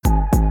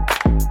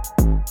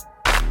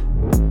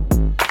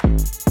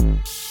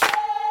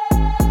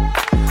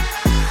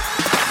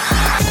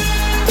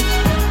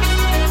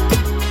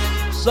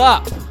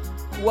up?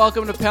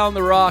 Welcome to Pound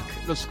the Rock,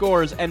 the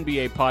Scores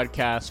NBA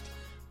podcast.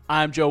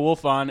 I'm Joe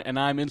Wolfon, and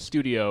I'm in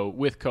studio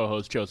with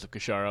co-host Joseph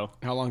Cacharo.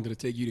 How long did it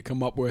take you to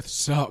come up with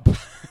sup?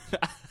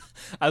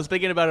 I was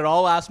thinking about it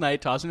all last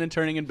night, tossing and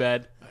turning in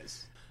bed.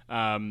 Nice.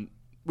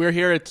 We're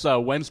here. It's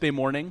Wednesday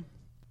morning,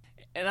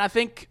 and I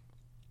think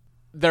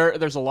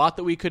there's a lot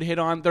that we could hit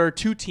on. There are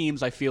two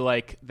teams I feel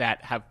like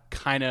that have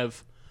kind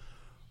of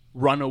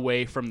run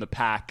away from the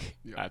pack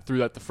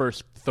throughout the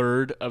first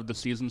third of the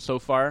season so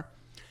far.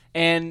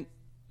 And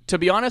to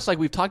be honest, like,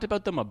 we've talked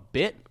about them a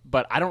bit,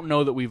 but I don't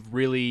know that we've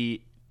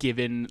really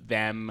given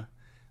them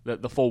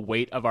the full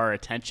weight of our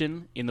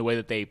attention in the way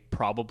that they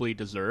probably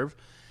deserve.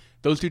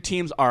 Those two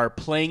teams are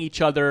playing each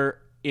other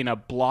in a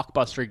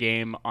blockbuster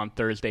game on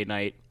Thursday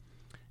night,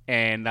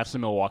 and that's the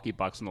Milwaukee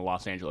Bucks and the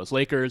Los Angeles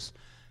Lakers.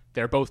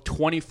 They're both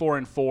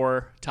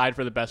 24-4, tied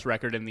for the best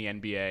record in the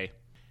NBA.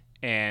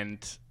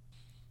 And,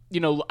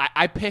 you know,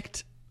 I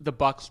picked the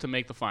Bucks to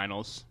make the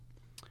finals.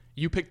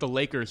 You picked the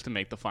Lakers to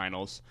make the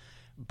finals,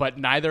 but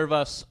neither of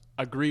us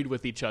agreed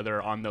with each other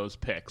on those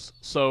picks.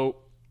 So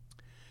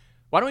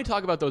why don't we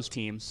talk about those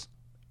teams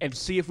and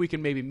see if we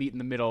can maybe meet in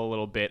the middle a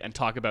little bit and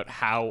talk about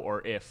how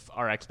or if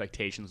our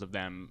expectations of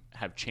them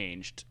have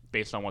changed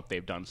based on what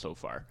they've done so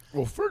far.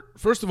 Well,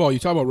 first of all, you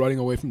talk about running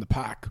away from the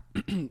pack.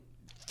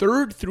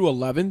 3rd through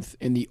 11th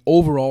in the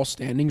overall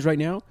standings right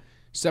now,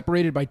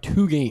 separated by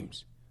 2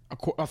 games,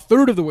 a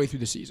third of the way through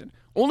the season.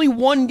 Only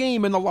 1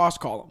 game in the loss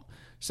column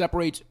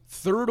separates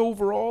 3rd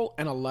overall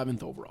and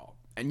 11th overall.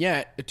 And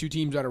yet, the 2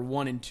 teams that are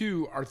 1 and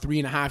 2 are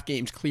 3.5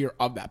 games clear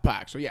of that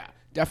pack. So yeah,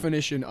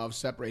 definition of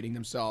separating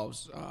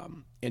themselves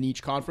in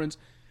each conference.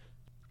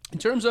 In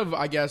terms of,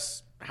 I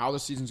guess, how the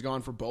season's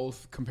gone for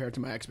both compared to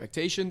my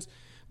expectations,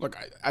 look,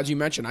 as you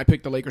mentioned, I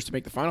picked the Lakers to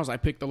make the finals. I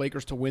picked the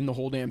Lakers to win the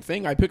whole damn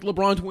thing. I picked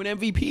LeBron to win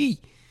MVP.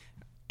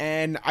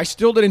 And I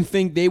still didn't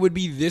think they would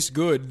be this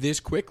good this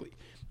quickly.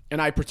 And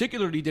I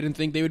particularly didn't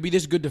think they would be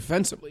this good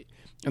defensively.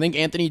 I think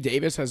Anthony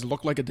Davis has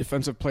looked like a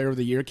Defensive Player of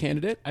the Year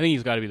candidate. I think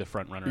he's got to be the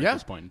front runner at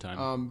this point in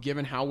time.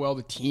 Given how well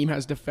the team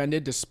has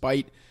defended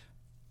despite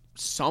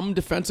some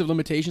defensive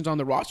limitations on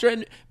the roster.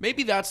 And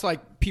maybe that's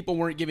like people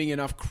weren't giving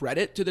enough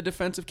credit to the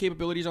defensive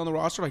capabilities on the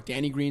roster. Like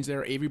Danny Green's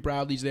there, Avery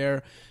Bradley's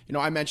there. You know,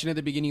 I mentioned at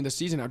the beginning of the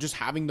season how just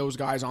having those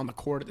guys on the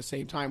court at the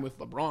same time with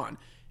LeBron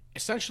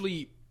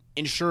essentially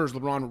ensures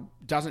LeBron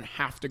doesn't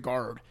have to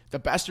guard the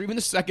best or even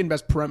the second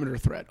best perimeter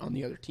threat on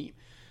the other team.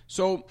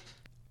 So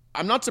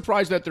I'm not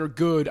surprised that they're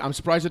good. I'm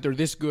surprised that they're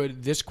this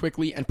good this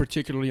quickly, and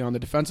particularly on the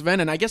defensive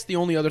end. And I guess the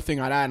only other thing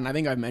I'd add, and I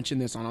think I've mentioned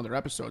this on other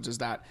episodes, is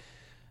that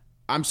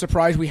I'm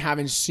surprised we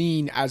haven't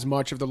seen as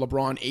much of the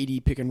LeBron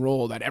AD pick and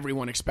roll that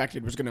everyone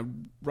expected was going to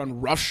run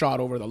roughshod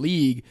over the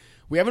league.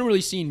 We haven't really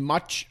seen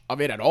much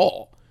of it at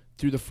all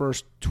through the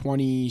first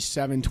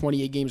 27,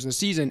 28 games of the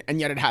season,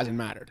 and yet it hasn't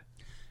mattered.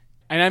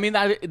 And I mean,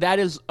 that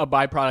is a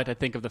byproduct, I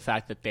think, of the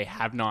fact that they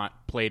have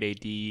not played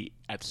AD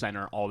at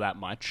center all that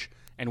much.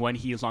 And when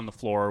he is on the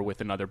floor with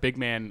another big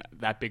man,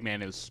 that big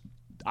man is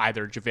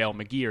either JaVale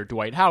McGee or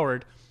Dwight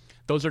Howard.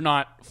 Those are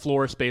not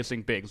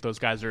floor-spacing bigs. Those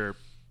guys are,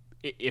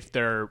 if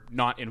they're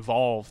not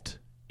involved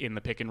in the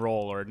pick and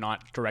roll or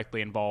not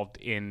directly involved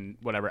in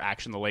whatever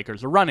action the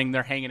Lakers are running,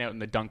 they're hanging out in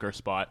the dunker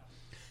spot.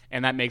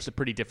 And that makes it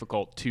pretty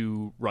difficult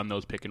to run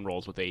those pick and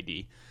rolls with AD.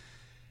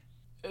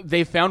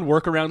 They've found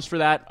workarounds for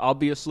that,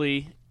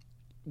 obviously.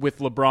 With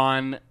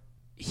LeBron,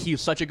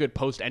 he's such a good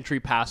post-entry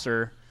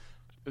passer.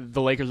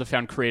 The Lakers have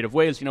found creative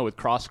ways, with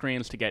cross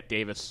screens to get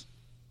Davis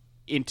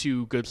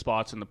into good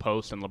spots in the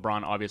post, and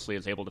LeBron obviously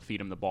is able to feed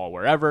him the ball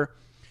wherever.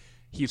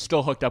 He's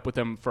still hooked up with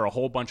him for a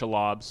whole bunch of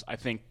lobs. I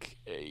think,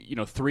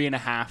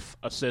 3.5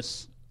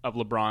 assists of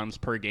LeBron's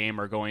per game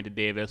are going to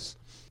Davis.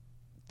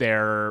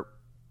 They're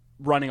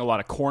running a lot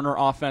of corner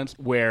offense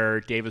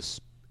where Davis,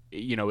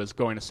 is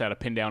going to set a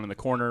pin down in the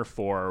corner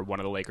for one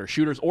of the Lakers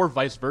shooters, or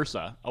vice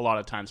versa, a lot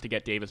of times to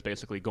get Davis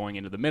basically going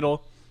into the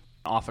middle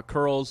off of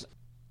curls.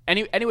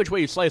 Any which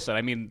way you slice it,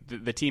 I mean,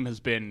 the team has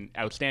been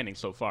outstanding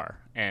so far,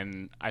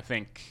 and I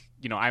think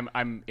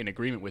I'm in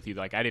agreement with you.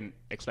 Like, I didn't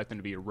expect them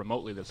to be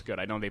remotely this good.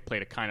 I know they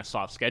played a kind of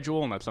soft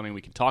schedule, and that's something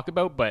we can talk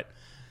about. But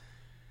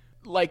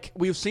like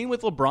we've seen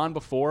with LeBron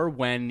before,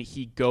 when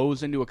he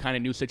goes into a kind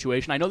of new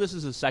situation. I know this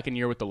is his second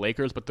year with the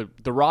Lakers, but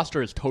the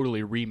roster is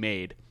totally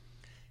remade,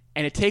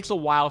 and it takes a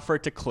while for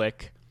it to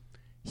click.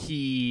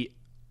 He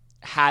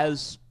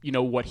has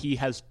what he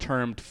has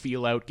termed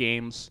feel-out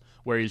games,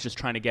 where he's just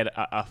trying to get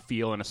a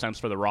feel and a sense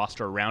for the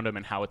roster around him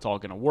and how it's all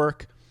going to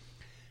work.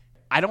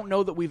 I don't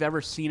know that we've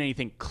ever seen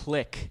anything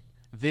click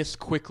this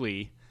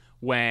quickly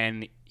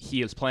when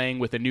he is playing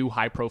with a new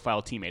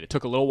high-profile teammate. It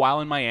took a little while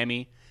in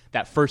Miami.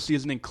 That first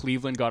season in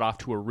Cleveland got off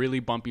to a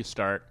really bumpy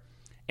start,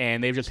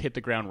 and they've just hit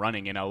the ground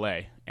running in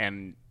L.A.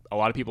 And a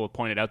lot of people have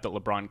pointed out that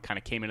LeBron kind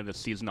of came into this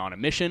season on a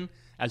mission,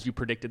 as you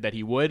predicted that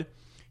he would.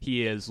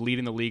 He is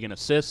leading the league in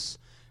assists,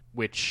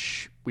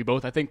 which we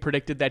both, I think,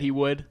 predicted that he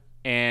would.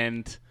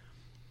 And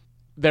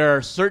there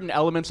are certain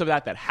elements of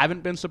that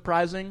haven't been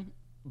surprising,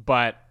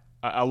 but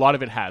a lot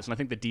of it has. And I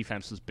think the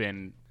defense has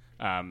been,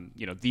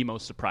 the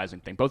most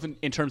surprising thing, both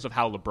in terms of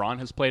how LeBron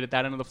has played at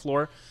that end of the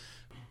floor,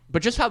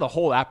 But just how the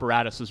whole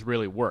apparatus has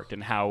really worked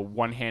and how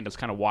one hand has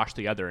kind of washed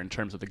the other in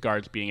terms of the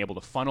guards being able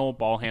to funnel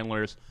ball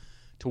handlers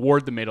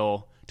toward the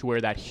middle to where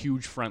that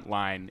huge front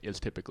line is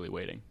typically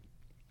waiting.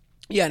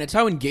 Yeah, and it's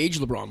how engaged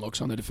LeBron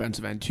looks on the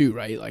defensive end too,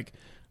 right? Like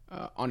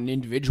on an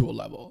individual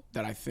level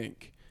that I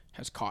think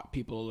has caught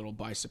people a little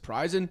by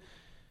surprise. And,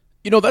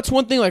 that's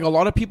one thing, like a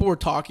lot of people were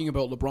talking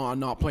about LeBron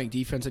not playing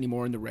defense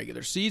anymore in the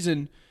regular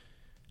season.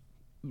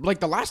 Like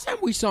the last time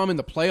we saw him in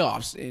the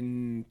playoffs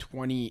in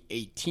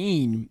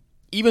 2018,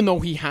 even though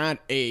he had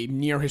a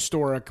near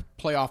historic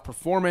playoff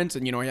performance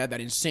and, he had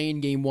that insane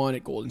game 1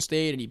 at Golden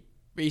State and he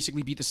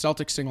basically beat the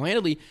Celtics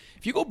single-handedly,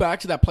 if you go back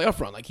to that playoff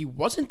run, like he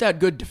wasn't that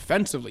good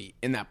defensively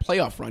in that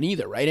playoff run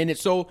either, right? And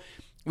so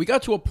we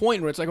got to a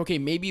point where it's like, okay,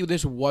 maybe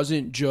this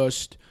wasn't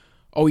just,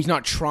 he's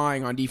not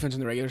trying on defense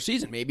in the regular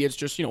season. Maybe it's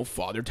just,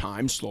 father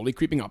time slowly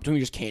creeping up to him. He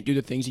just can't do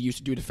the things he used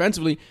to do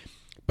defensively.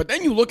 But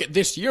then you look at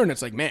this year and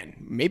it's like, man,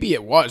 maybe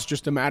it was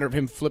just a matter of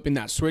him flipping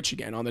that switch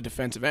again on the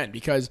defensive end,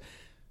 because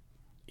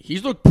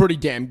he's looked pretty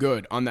damn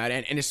good on that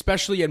end, and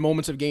especially in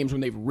moments of games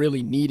when they've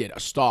really needed a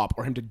stop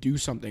or him to do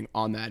something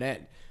on that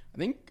end. I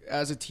think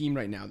as a team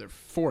right now, they're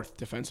 4th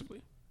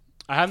defensively.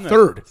 I have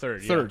third.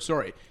 Yeah.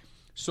 Sorry.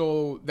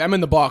 So them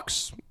and the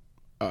Bucks,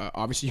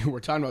 obviously we're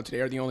talking about today,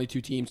 are the only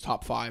 2 teams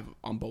top 5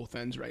 on both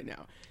ends right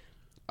now.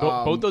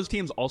 Both those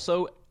teams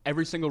also,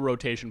 every single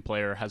rotation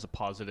player has a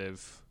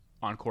positive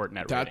on-court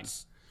net rating.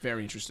 That's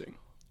very interesting.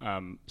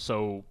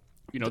 So,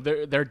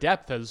 their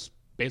depth has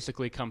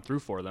basically come through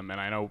for them, and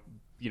I know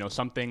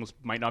some things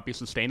might not be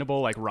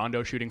sustainable, like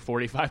Rondo shooting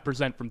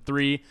 45% from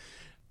 3,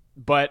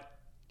 but,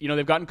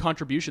 they've gotten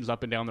contributions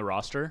up and down the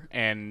roster,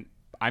 and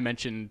I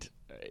mentioned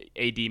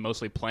AD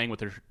mostly playing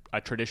with a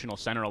traditional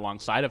center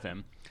alongside of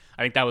him.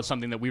 I think that was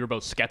something that we were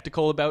both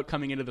skeptical about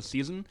coming into the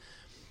season.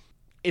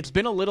 It's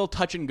been a little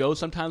touch and go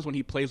sometimes when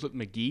he plays with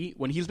McGee.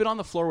 When he's been on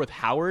the floor with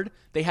Howard,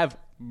 they have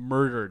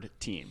murdered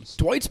teams.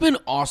 Dwight's been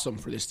awesome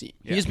for this team.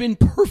 Yeah. He has been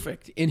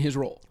perfect in his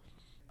role.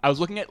 I was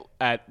looking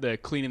at the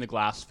cleaning the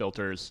glass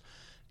filters,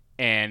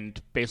 and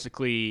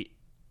basically,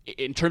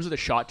 in terms of the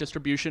shot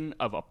distribution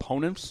of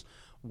opponents,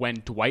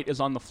 when Dwight is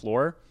on the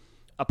floor,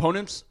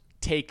 opponents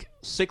take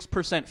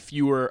 6%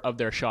 fewer of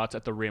their shots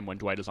at the rim when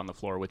Dwight is on the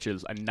floor, which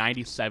is a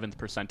 97th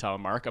percentile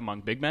mark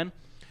among big men.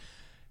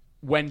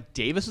 When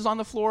Davis is on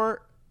the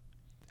floor,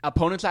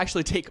 opponents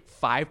actually take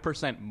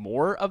 5%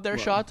 more of their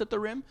shots at the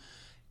rim.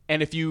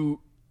 And if you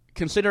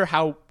consider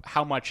how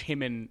much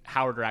him and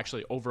Howard are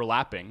actually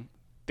overlapping,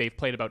 they've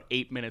played about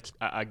 8 minutes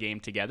a game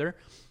together,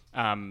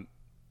 then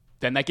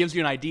that gives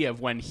you an idea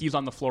of when he's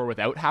on the floor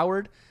without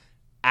Howard,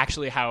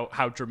 actually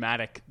how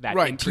dramatic that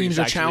increase teams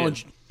are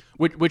challenged.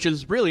 Which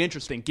is really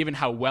interesting given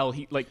how well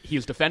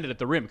he's defended at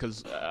the rim,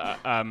 because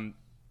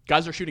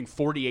guys are shooting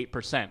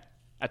 48%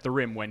 at the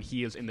rim when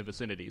he is in the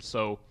vicinity.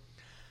 So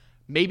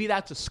maybe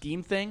that's a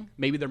scheme thing.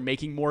 Maybe they're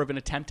making more of an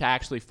attempt to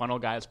actually funnel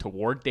guys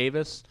toward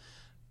Davis.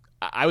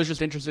 I was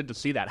just interested to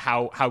see that,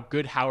 how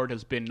good Howard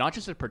has been, not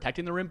just at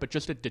protecting the rim, but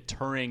just at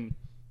deterring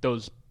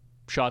those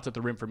shots at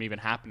the rim from even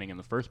happening in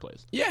the first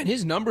place. Yeah, and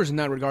his numbers in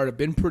that regard have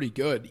been pretty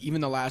good,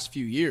 even the last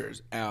few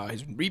years.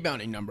 His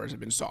rebounding numbers have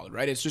been solid,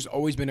 right? It's just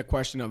always been a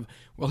question of,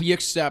 will he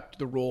accept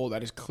the role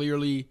that is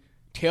clearly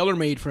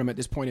tailor-made for him at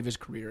this point of his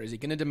career? Is he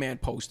going to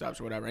demand post-ups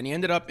or whatever? And he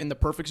ended up in the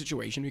perfect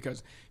situation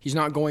because he's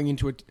not going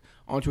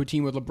onto a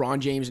team with LeBron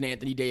James and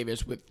Anthony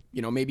Davis with,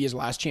 maybe his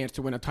last chance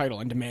to win a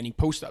title and demanding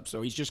post-ups.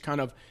 So he's just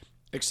kind of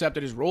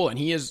accepted his role, and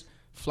he has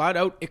flat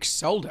out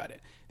excelled at it.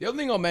 The other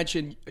thing I'll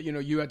mention,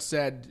 you had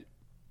said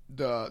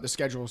the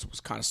schedule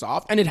was kind of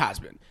soft, and it has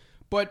been.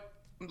 But,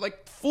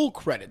 full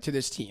credit to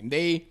this team.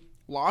 They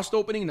lost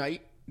opening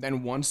night,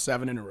 then won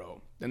 7 in a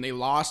row. Then they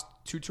lost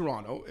to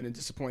Toronto in a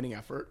disappointing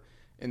effort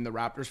in the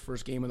Raptors'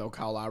 first game without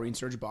Kyle Lowry and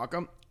Serge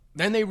Ibaka.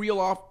 Then they reel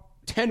off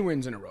 10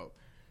 wins in a row.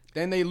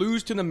 Then they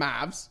lose to the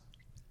Mavs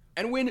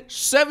and win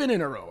 7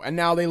 in a row. And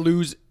now they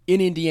lose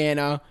in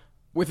Indiana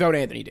without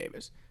Anthony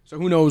Davis. So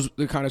who knows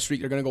the kind of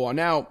streak they're going to go on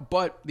now.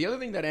 But the other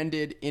thing that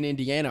ended in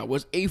Indiana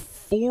was a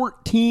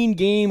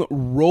 14-game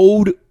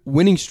road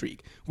winning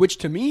streak, which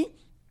to me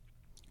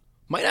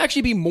might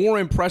actually be more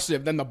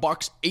impressive than the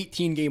Bucks'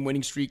 18-game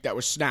winning streak that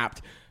was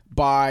snapped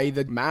by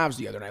the Mavs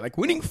the other night.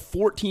 Winning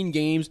 14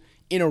 games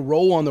in a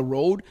row on the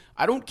road,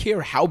 I don't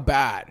care how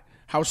bad,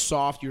 how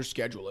soft your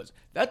schedule is.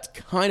 That's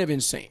kind of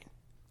insane.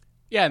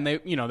 Yeah, and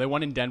they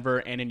won in Denver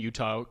and in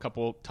Utah, a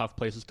couple tough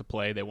places to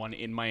play. They won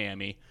in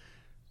Miami.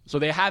 So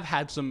they have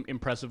had some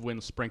impressive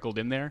wins sprinkled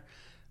in there.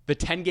 The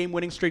 10-game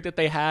winning streak that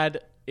they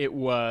had, it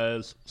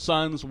was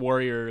Suns,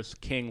 Warriors,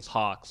 Kings,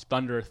 Hawks,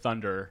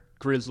 Thunder,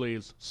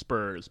 Grizzlies,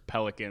 Spurs,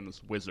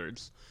 Pelicans,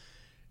 Wizards.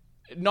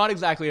 Not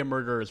exactly a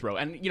murderer's row.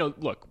 And,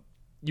 look,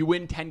 you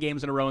win 10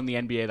 games in a row in the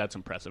NBA, that's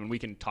impressive. And we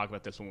can talk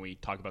about this when we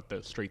talk about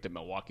the streak that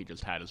Milwaukee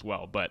just had as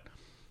well. But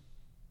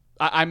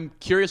I'm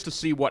curious to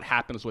see what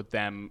happens with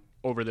them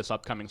over this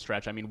upcoming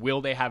stretch. I mean,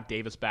 will they have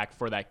Davis back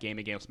for that game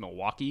against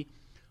Milwaukee?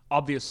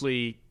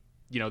 Obviously,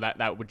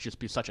 that would just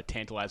be such a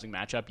tantalizing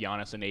matchup,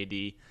 Giannis and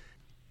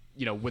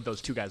AD. Would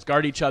those two guys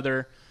guard each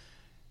other?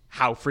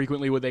 How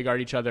frequently would they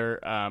guard each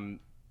other?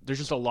 there's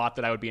just a lot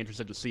that I would be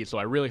interested to see. So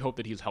I really hope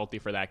that he's healthy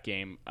for that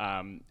game.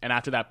 And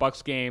after that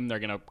Bucks game, they're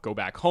going to go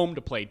back home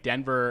to play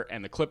Denver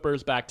and the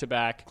Clippers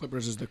back-to-back.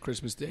 Clippers is the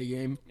Christmas Day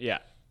game. Yeah.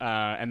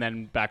 And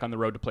then back on the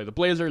road to play the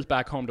Blazers,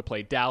 back home to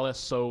play Dallas.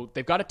 So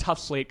they've got a tough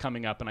slate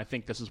coming up, and I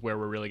think this is where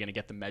we're really going to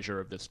get the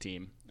measure of this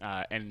team.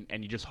 And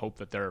you just hope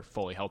that they're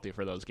fully healthy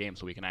for those games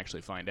so we can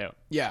actually find out.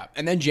 Yeah,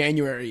 and then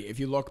January, if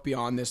you look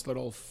beyond this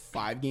little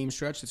 5-game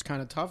stretch, it's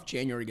kind of tough.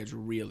 January gets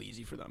real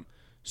easy for them.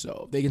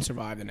 So if they can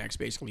survive the next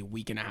basically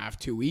week and a half,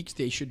 2 weeks,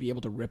 they should be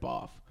able to rip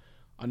off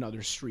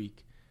another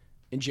streak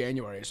in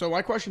January. So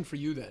my question for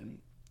you then,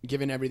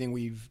 given everything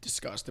we've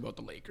discussed about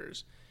the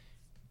Lakers,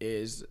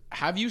 is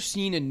have you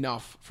seen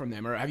enough from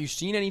them, or have you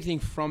seen anything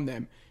from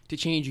them to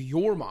change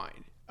your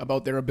mind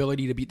about their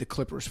ability to beat the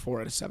Clippers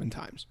 4 out of 7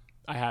 times?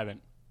 I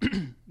haven't.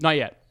 Not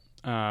yet.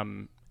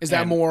 Is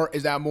that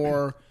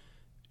more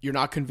you're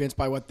not convinced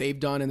by what they've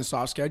done in the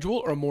soft schedule,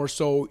 or more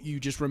so you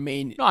just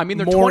remain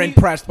more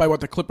impressed by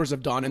what the Clippers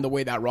have done and the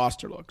way that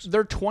roster looks?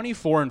 They're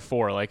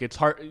 24-4. Like, it's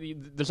hard.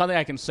 There's nothing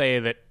I can say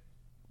that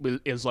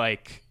is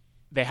like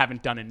they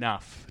haven't done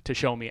enough to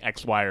show me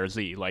X, Y, or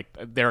Z. Like,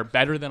 they're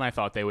better than I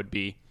thought they would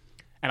be.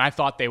 And I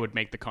thought they would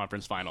make the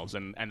conference finals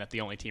and that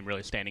the only team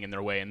really standing in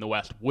their way in the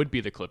West would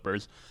be the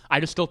Clippers. I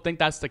just still think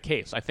that's the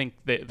case. I think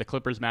the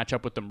Clippers match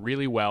up with them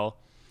really well.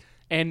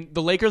 And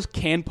the Lakers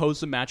can pose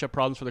some matchup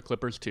problems for the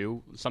Clippers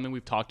too, something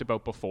we've talked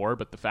about before,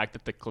 but the fact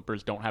that the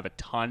Clippers don't have a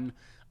ton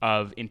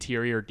of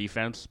interior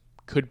defense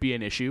could be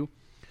an issue.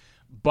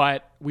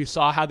 But we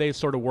saw how they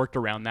sort of worked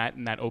around that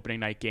in that opening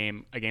night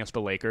game against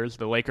the Lakers.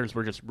 The Lakers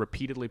were just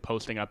repeatedly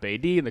posting up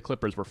AD, and the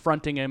Clippers were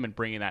fronting him and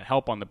bringing that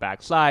help on the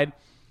backside.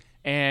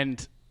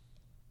 And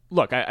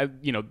look,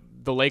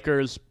 the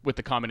Lakers, with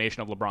the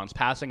combination of LeBron's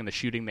passing and the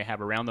shooting they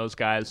have around those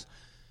guys,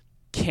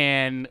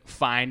 can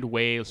find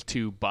ways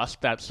to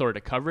bust that sort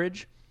of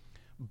coverage.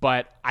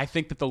 But I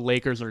think that the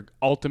Lakers are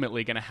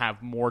ultimately going to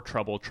have more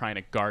trouble trying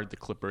to guard the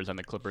Clippers than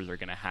the Clippers are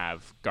going to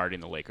have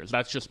guarding the Lakers.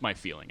 That's just my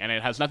feeling. And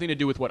it has nothing to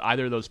do with what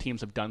either of those teams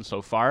have done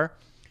so far.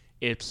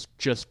 It's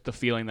just the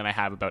feeling that I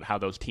have about how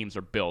those teams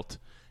are built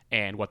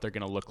and what they're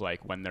going to look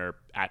like when they're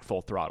at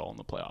full throttle in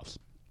the playoffs.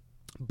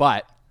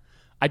 But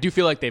I do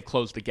feel like they've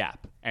closed the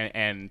gap,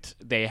 and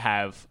they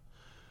have,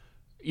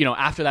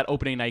 after that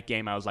opening night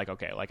game, I was like,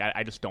 okay, like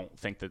I just don't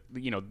think that,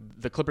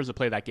 the Clippers have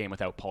played that game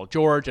without Paul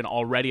George, and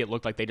already it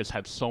looked like they just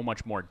had so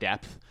much more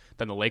depth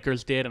than the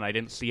Lakers did, and I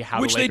didn't see how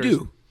Which they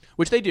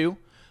do.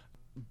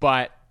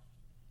 But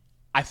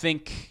I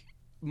think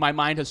my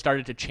mind has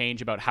started to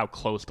change about how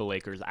close the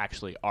Lakers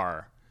actually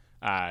are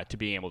to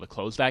being able to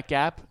close that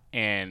gap,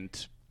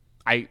 and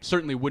I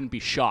certainly wouldn't be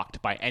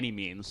shocked by any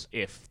means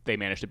if they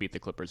managed to beat the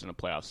Clippers in a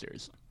playoff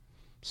series.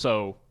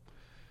 So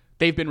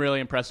they've been really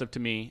impressive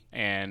to me,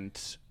 and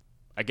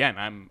again,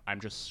 I'm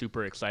just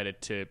super excited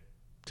to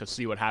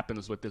see what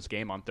happens with this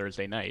game on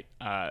Thursday night.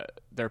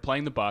 They're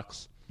playing the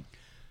Bucks.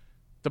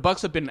 The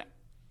Bucks have been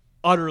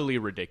utterly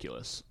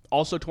ridiculous.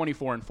 Also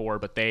 24-4,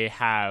 but they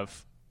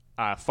have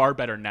far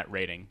better net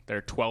rating.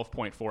 They're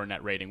 12.4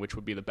 net rating, which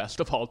would be the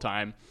best of all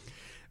time.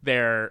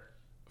 They're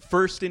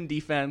first in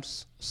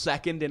defense,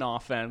 second in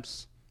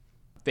offense.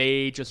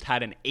 They just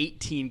had an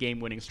 18-game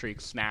winning streak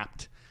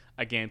snapped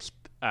against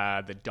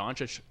the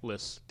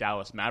Doncic-less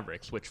Dallas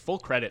Mavericks, which full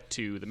credit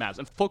to the Mavs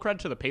and full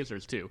credit to the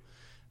Pacers too,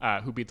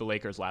 who beat the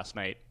Lakers last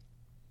night.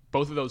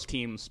 Both of those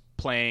teams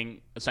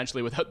playing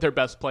essentially without their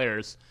best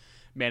players,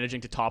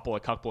 managing to topple a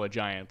couple of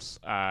giants.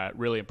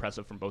 Really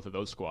impressive from both of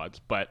those squads.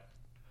 But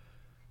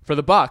for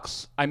the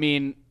Bucks, I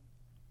mean,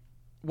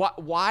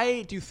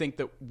 why do you think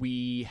that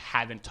we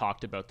haven't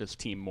talked about this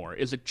team more?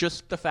 Is it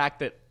just the fact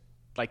that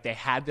like they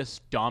had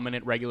this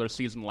dominant regular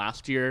season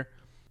last year,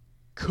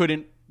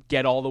 couldn't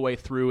get all the way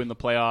through in the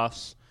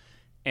playoffs,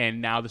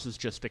 and now this is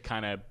just to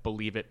kind of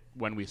believe it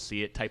when we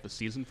see it type of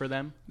season for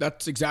them?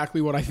 That's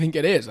exactly what I think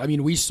it is. I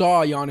mean, we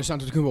saw Giannis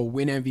Antetokounmpo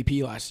win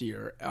MVP last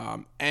year,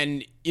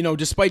 and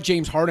despite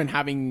James Harden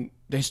having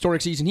the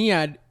historic season he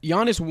had,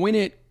 Giannis win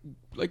it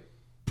like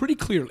pretty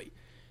clearly.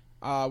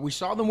 We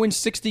saw them win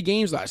 60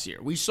 games last year.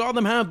 We saw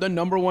them have the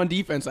number 1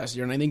 defense last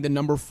year, and I think the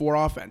number 4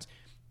 offense,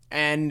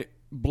 and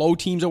blow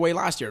teams away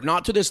last year.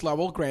 Not to this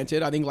level,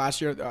 granted. I think last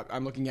year,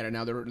 I'm looking at it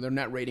now, their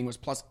net rating was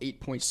plus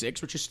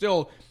 8.6, which is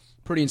still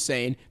pretty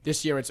insane.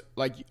 This year, it's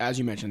like, as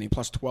you mentioned,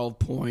 plus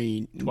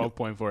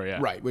 12.4, yeah.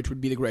 Right, which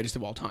would be the greatest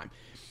of all time.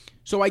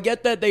 So I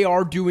get that they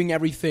are doing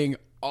everything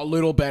a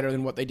little better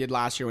than what they did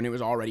last year when it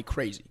was already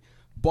crazy.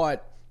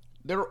 But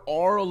there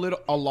are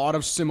a lot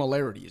of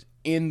similarities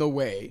in the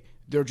way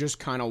they're just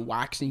kind of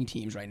waxing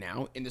teams right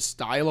now in the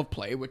style of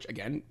play, which,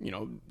 again,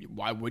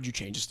 why would you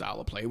change the style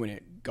of play when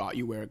it got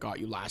you where it got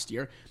you last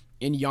year?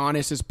 In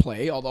Giannis's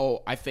play,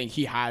 although I think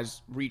he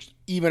has reached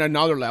even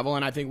another level,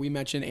 and I think we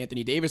mentioned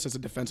Anthony Davis as a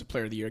Defensive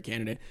Player of the Year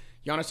candidate.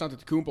 Giannis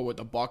Antetokounmpo with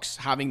the Bucks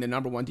having the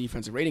number 1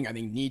 defensive rating, I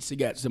think needs to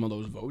get some of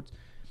those votes.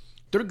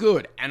 They're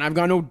good, and I've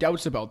got no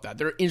doubts about that.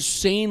 They're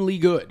insanely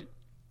good,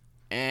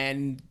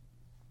 and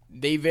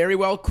they very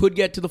well could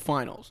get to the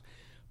finals.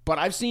 But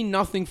I've seen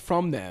nothing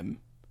from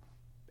them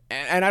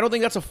And I don't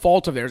think that's a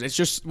fault of theirs. It's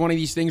just one of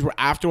these things where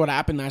after what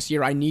happened last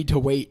year, I need to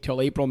wait till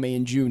April, May,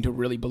 and June to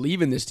really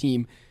believe in this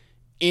team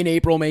in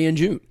April, May, and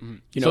June. Mm-hmm.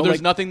 You know, so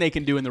there's nothing they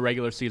can do in the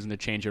regular season to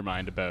change your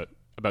mind about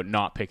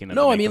not picking them.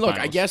 No, to I make mean, the look,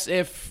 finals. I guess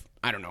if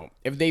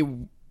they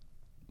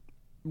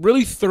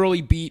really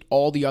thoroughly beat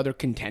all the other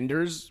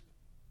contenders,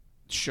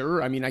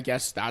 sure. I mean, I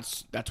guess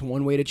that's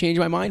one way to change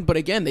my mind. But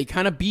again, they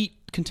kind of beat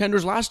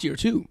contenders last year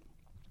too.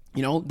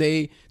 You know,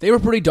 they were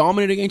pretty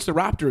dominant against the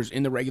Raptors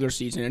in the regular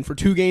season, and for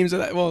 2 games of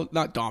that, well,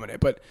 not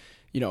dominant, but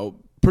you know,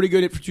 pretty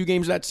good for 2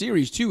 games of that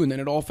series too. And then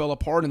it all fell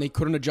apart, and they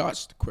couldn't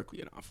adjust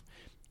quickly enough.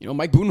 You know,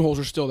 Mike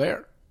Budenholzer's still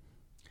there.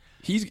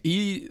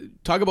 He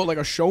talk about like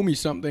a show me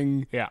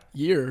something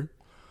year.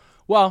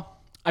 Well,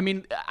 I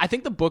mean, I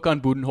think the book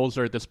on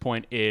Budenholzer at this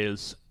point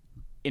is,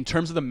 in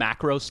terms of the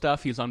macro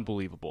stuff, he's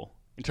unbelievable.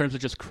 In terms of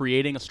just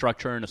creating a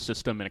structure and a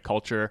system and a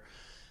culture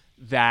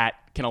that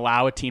can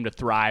allow a team to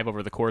thrive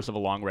over the course of a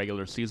long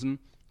regular season,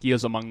 he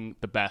is among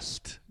the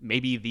best,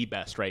 maybe the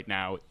best right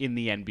now in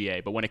the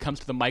NBA. But when it comes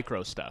to the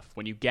micro stuff,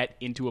 when you get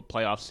into a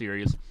playoff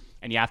series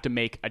and you have to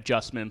make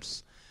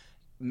adjustments,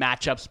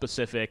 matchup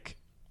specific,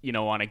 you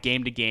know, on a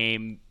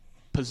game-to-game,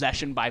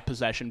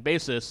 possession-by-possession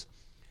basis,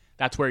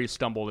 that's where he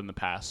stumbled in the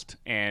past.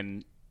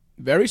 And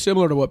very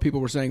similar to what people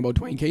were saying about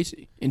Dwayne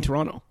Casey in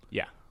Toronto.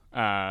 Yeah.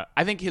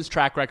 I think his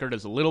track record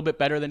is a little bit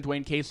better than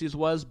Dwayne Casey's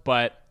was,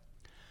 but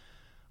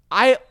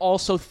I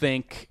also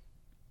think,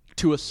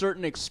 to a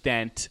certain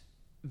extent,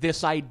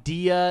 this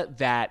idea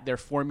that their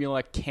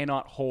formula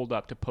cannot hold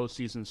up to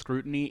postseason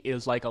scrutiny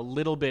is like a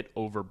little bit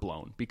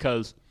overblown,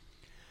 because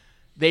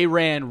they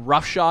ran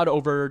roughshod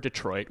over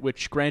Detroit,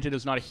 which granted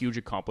is not a huge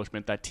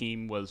accomplishment. That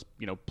team was,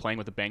 you know, playing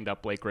with a banged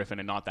up Blake Griffin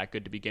and not that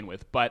good to begin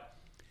with. But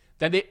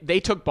then they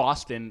took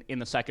Boston in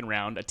the second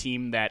round, a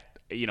team that,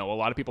 you know, a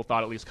lot of people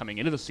thought, at least coming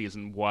into the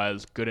season,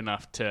 was good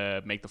enough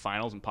to make the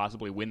finals and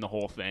possibly win the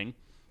whole thing,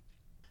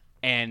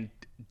 and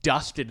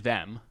dusted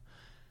them.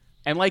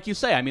 And like you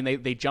say, I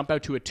mean, they jump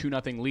out to a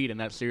 2-0 lead in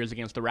that series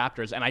against the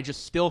Raptors, and I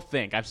just still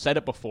think, I've said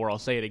it before, I'll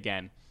say it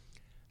again,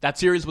 that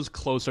series was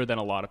closer than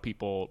a lot of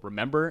people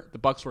remember. The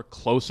Bucks were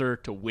closer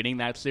to winning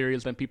that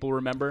series than people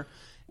remember.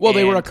 Well,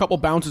 they were a couple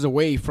bounces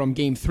away from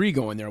Game 3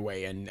 going their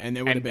way, and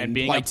it would have been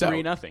being up lights out.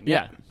 3-0.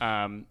 Yeah.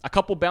 A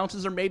couple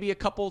bounces or maybe a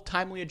couple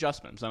timely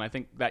adjustments, and I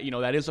think that, you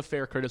know, that is a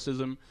fair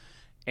criticism,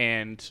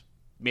 and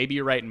maybe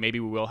you're right, and maybe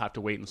we will have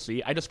to wait and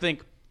see. I just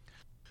think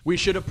we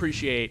should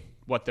appreciate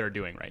what they're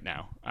doing right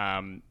now.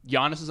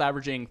 Giannis is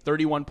averaging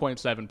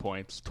 31.7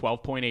 points,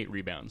 12.8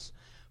 rebounds,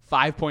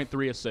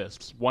 5.3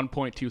 assists,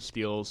 1.2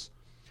 steals,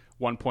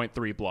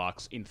 1.3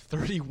 blocks in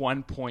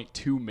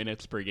 31.2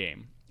 minutes per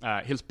game.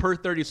 His per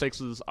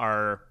 36s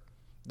are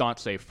not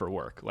safe for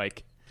work.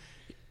 Like,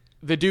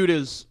 the dude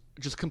is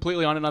just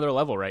completely on another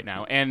level right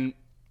now. And,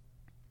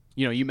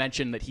 you know, you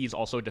mentioned that he's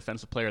also a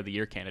Defensive Player of the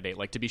Year candidate.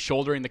 Like, to be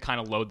shouldering the kind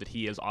of load that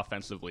he is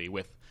offensively,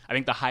 with, I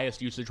think, the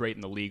highest usage rate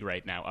in the league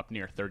right now, up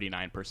near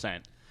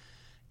 39%.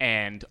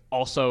 And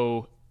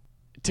also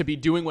to be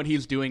doing what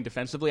he's doing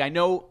defensively. I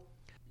know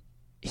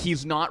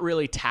he's not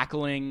really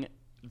tackling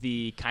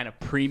the kind of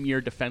premier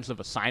defensive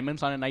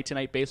assignments on a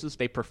night-to-night basis.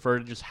 They prefer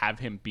to just have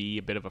him be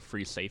a bit of a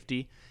free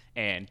safety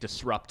and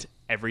disrupt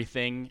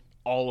everything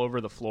all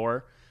over the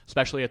floor,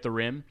 especially at the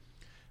rim.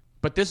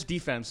 But this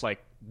defense,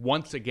 like,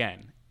 once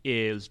again,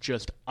 is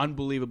just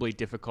unbelievably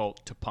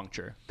difficult to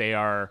puncture. They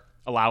are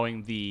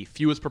allowing the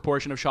fewest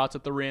proportion of shots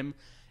at the rim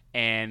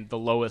and the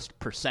lowest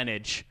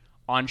percentage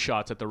on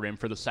shots at the rim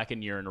for the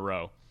second year in a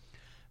row.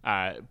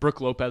 Brook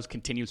Lopez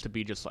continues to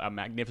be just a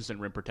magnificent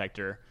rim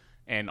protector.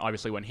 And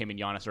obviously when him and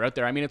Giannis are out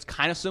there, I mean, it's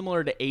kind of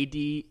similar to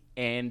AD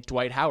and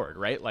Dwight Howard,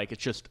 right? Like,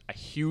 it's just a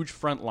huge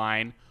front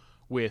line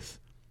with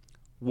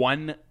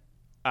one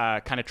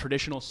kind of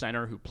traditional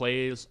center who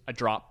plays a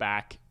drop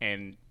back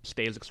and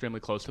stays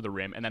extremely close to the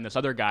rim. And then this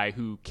other guy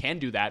who can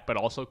do that, but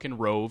also can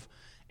rove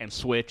and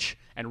switch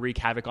and wreak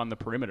havoc on the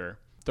perimeter.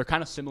 They're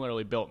kind of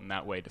similarly built in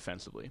that way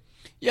defensively.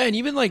 Yeah, and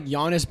even like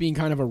Giannis being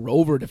kind of a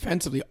rover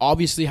defensively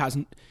obviously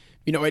hasn't,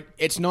 you know,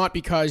 it's not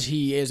because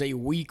he is a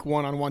weak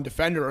one-on-one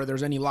defender or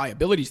there's any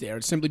liabilities there.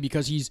 It's simply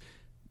because he's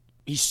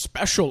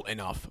special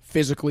enough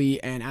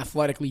physically and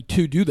athletically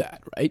to do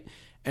that, right?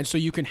 And so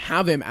you can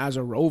have him as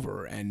a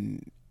rover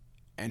and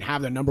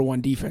have the number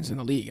one defense in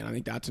the league. And I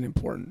think that's an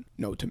important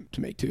note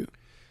to make too.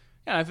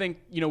 Yeah, I think,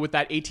 you know, with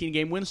that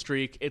 18-game win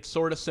streak, it's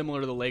sort of similar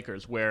to the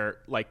Lakers where,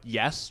 like,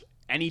 yes,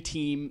 any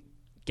team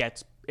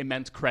gets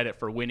immense credit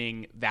for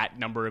winning that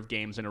number of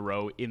games in a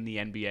row in the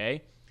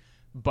NBA,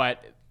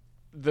 but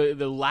the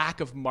lack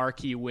of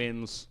marquee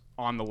wins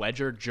on the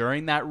ledger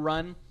during that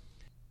run,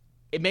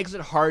 it makes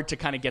it hard to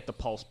kind of get the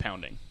pulse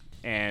pounding.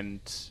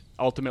 And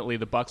ultimately,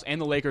 the Bucks and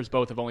the Lakers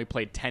both have only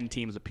played 10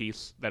 teams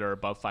apiece that are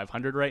above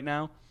 500 right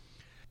now.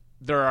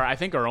 There are, I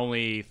think,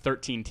 only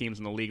 13 teams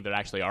in the league that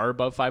actually are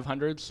above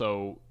 500.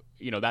 So,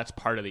 you know, that's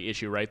part of the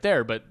issue right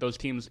there. But those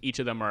teams, each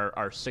of them are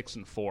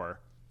 6-4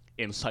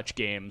 in such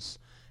games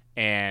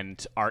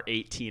and are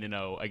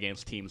 18-0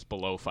 against teams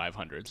below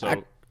 500.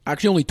 So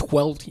actually only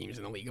 12 teams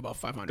in the league above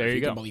 500. There you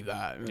go. Can believe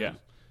that. Yeah.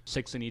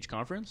 6 in each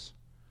conference?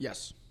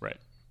 Yes. Right.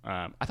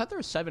 I thought there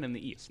were 7 in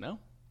the East, no?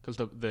 Because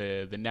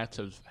the Nets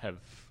have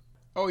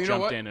Oh, you know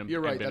jumped what? in and You're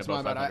right. been That's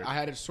my above bad. 500. I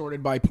had it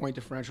sorted by point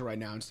differential right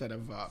now instead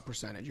of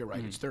percentage. You're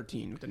right. It's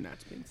 13 with the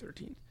Nets being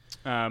 13.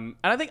 And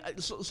I think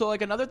so.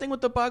 Like another thing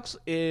with the Bucks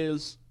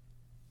is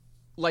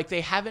like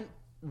they haven't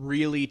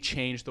really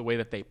changed the way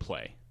that they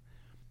play.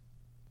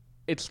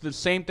 It's the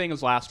same thing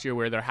as last year,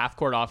 where their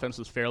half-court offense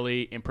is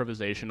fairly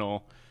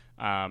improvisational.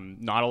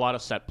 Not a lot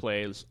of set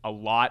plays. A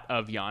lot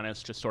of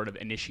Giannis just sort of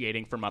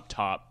initiating from up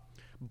top,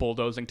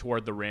 bulldozing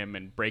toward the rim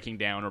and breaking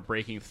down or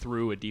breaking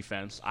through a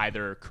defense,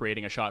 either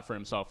creating a shot for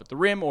himself at the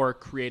rim or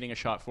creating a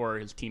shot for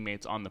his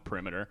teammates on the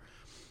perimeter.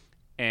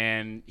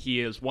 And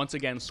he is once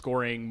again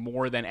scoring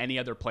more than any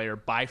other player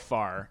by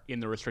far in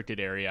the restricted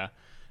area.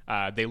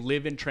 They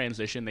live in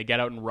transition. They get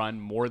out and run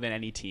more than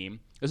any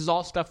team. This is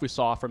all stuff we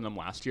saw from them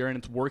last year, and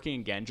it's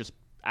working again just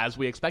as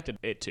we expected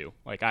it to.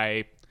 Like,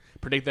 I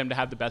predict them to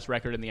have the best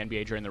record in the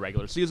NBA during the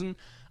regular season.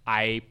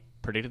 I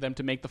predicted them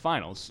to make the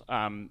finals.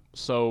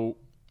 So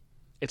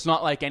it's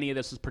not like any of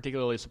this is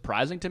particularly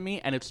surprising to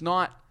me, and it's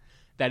not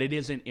that it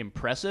isn't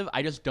impressive.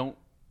 I just don't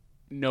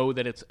know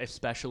that it's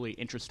especially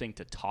interesting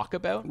to talk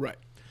about. Right.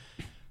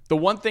 The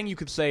one thing you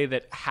could say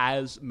that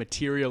has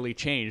materially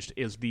changed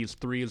is these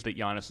threes that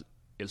Giannis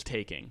is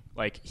taking.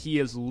 Like, he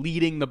is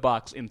leading the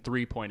Bucks in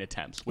 3-point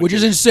attempts, Which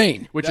is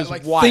insane. Which is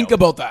like, wild. Think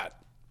about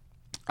that.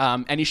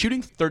 And he's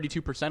shooting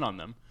 32% on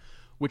them,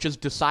 which is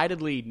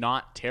decidedly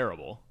not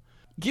terrible.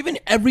 Given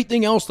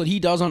everything else that he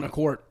does on the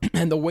court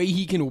and the way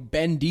he can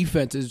bend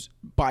defenses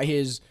by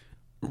his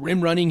rim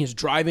running, his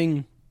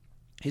driving,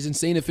 his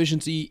insane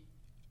efficiency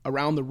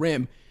around the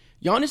rim,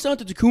 Giannis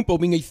Antetokounmpo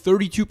being a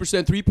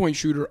 32% three-point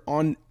shooter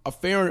on a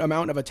fair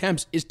amount of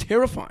attempts is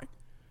terrifying.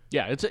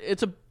 Yeah,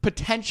 it's a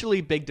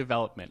potentially big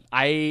development.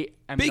 I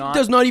am Big not,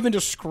 does not even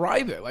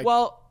describe it. Like,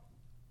 well,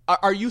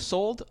 are you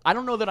sold? I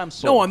don't know that I'm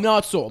sold. no, I'm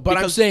not sold. But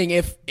I'm saying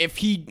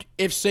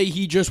if say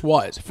he just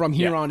was from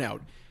here Yeah. on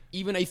out,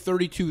 even a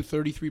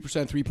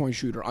 33% three-point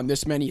shooter on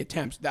this many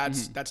attempts,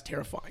 that's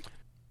terrifying.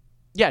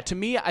 Yeah, to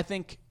me, I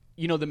think,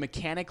 the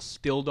mechanics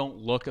still don't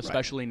look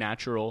especially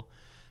natural.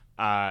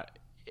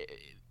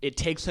 It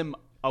takes him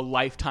a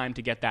lifetime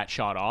to get that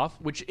shot off,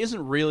 which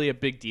isn't really a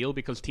big deal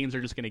because teams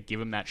are just going to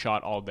give him that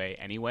shot all day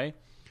anyway.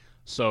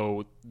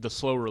 So the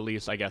slow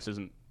release, I guess,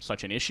 isn't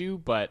such an issue,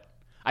 but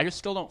I just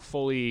still don't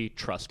fully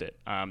trust it,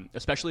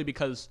 especially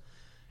because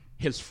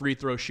his free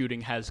throw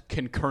shooting has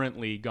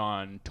concurrently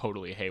gone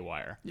totally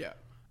haywire. Yeah.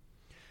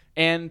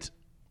 And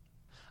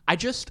I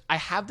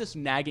have this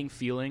nagging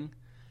feeling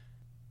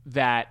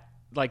that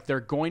like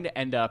they're going to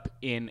end up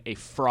in a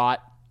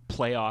fraught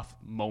playoff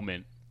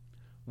moment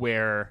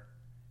where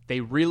they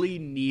really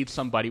need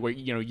somebody where,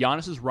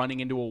 Giannis is running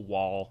into a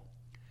wall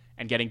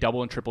and getting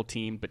double and triple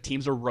teamed, but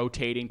teams are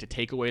rotating to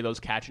take away those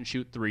catch and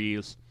shoot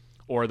threes,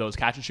 or those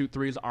catch and shoot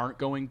threes aren't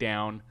going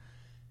down,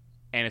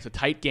 and it's a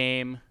tight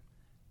game,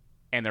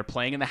 and they're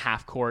playing in the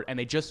half court, and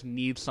they just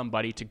need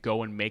somebody to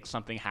go and make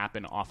something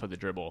happen off of the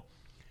dribble.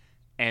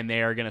 And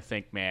they are going to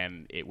think,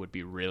 man, it would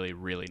be really,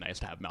 really nice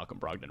to have Malcolm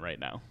Brogdon right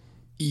now.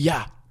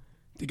 Yeah.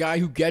 The guy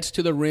who gets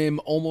to the rim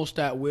almost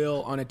at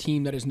will on a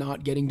team that is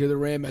not getting to the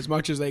rim as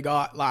much as they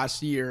got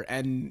last year,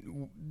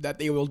 and that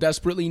they will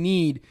desperately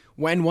need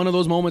when one of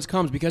those moments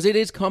comes, because it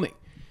is coming.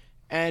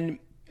 And,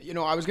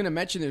 I was going to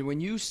mention it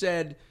when you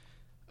said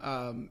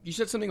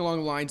something along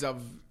the lines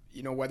of,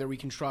 whether we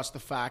can trust the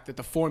fact that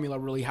the formula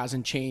really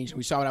hasn't changed. And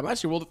we saw it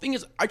last year. Well, the thing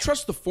is, I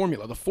trust the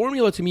formula. The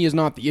formula to me is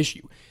not the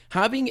issue.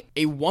 Having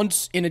a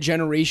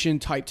once-in-a-generation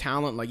type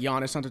talent like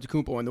Giannis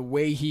Antetokounmpo and the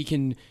way he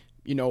can,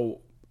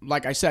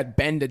 like I said,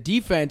 bend a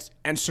defense,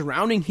 and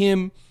surrounding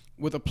him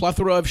with a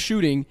plethora of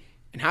shooting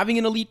and having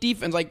an elite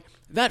defense, like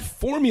that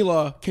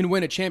formula can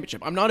win a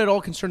championship. I'm not at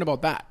all concerned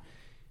about that.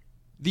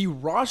 The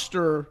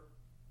roster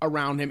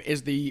around him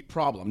is the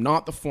problem,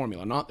 not the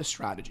formula, not the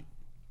strategy.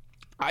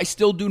 I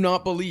still do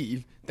not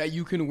believe that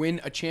you can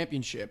win a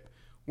championship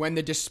when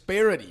the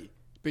disparity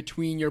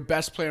between your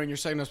best player and your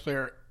second best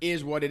player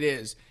is what it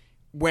is,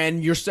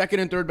 when your second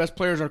and third best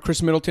players are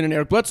Chris Middleton and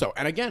Eric Bledsoe.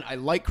 And again, I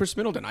like Chris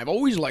Middleton. I've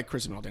always liked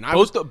Chris Middleton.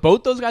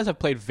 Both those guys have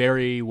played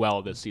very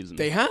well this season.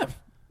 They have.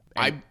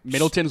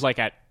 Middleton's like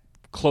at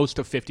close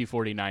to 50,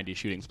 40, 90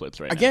 shooting splits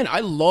right now. Again, I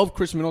love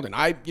Chris Middleton.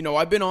 I've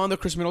been on the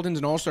Chris Middleton's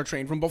an all-star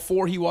train from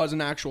before he was an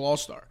actual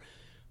all-star.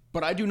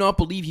 But I do not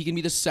believe he can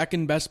be the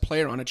second best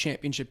player on a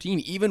championship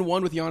team, even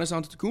one with Giannis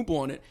Antetokounmpo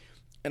on it.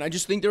 And I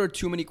just think there are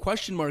too many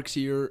question marks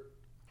here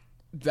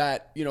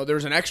that,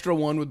 there's an extra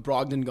one with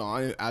Brogdon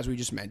gone, as we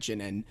just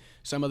mentioned, and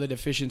some of the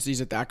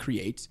deficiencies that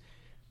creates.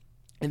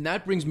 And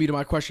that brings me to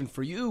my question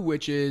for you,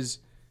 which is,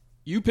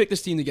 you picked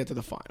this team to get to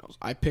the finals.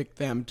 I picked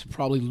them to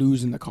probably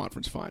lose in the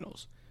conference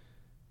finals.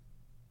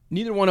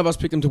 Neither one of us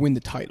picked them to win the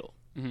title.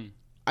 Mm-hmm.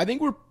 I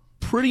think we're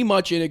pretty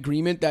much in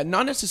agreement that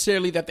not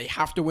necessarily that they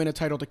have to win a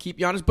title to keep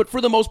Giannis, but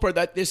for the most part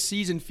that this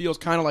season feels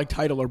kind of like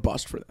title or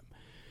bust for them.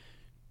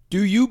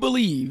 Do you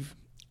believe,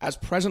 as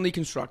presently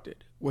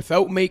constructed,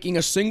 without making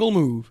a single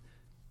move,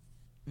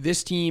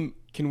 this team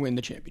can win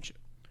the championship?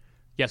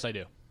 Yes, I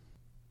do.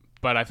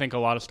 But I think a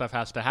lot of stuff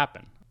has to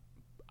happen.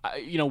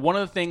 One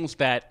of the things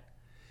that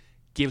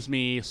gives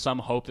me some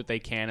hope that they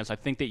can is I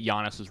think that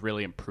Giannis has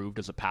really improved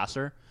as a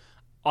passer.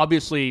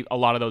 Obviously, a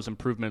lot of those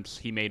improvements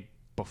he made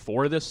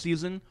before this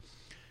season,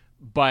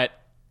 but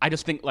I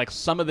just think like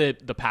some of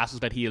the passes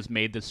that he has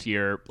made this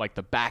year, like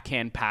the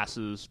backhand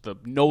passes, the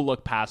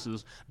no-look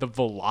passes, the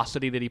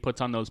velocity that he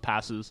puts on those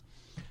passes,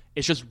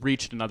 it's just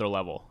reached another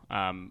level.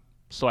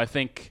 So I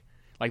think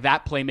like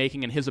that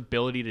playmaking and his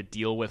ability to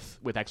deal with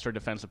extra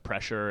defensive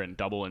pressure and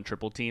double and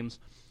triple teams,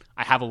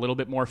 I have a little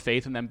bit more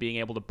faith in them being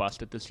able to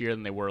bust it this year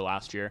than they were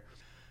last year.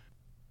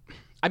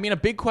 I mean, a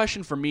big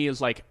question for me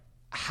is like,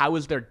 how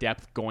is their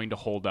depth going to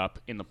hold up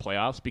in the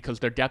playoffs? Because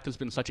their depth has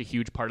been such a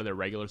huge part of their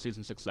regular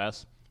season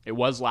success. It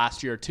was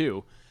last year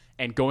too.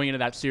 And going into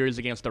that series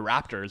against the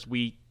Raptors,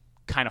 we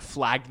kind of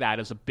flagged that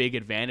as a big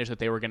advantage that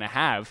they were going to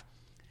have.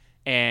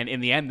 And in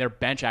the end, their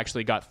bench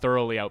actually got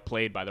thoroughly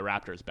outplayed by the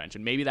Raptors bench.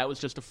 And maybe that was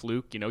just a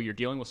fluke. You know, you're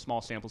dealing with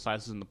small sample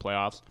sizes in the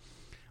playoffs.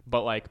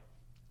 But like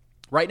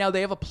right now,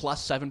 they have a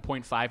plus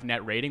 7.5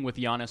 net rating with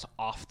Giannis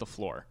off the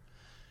floor,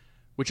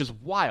 which is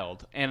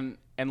wild. And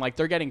like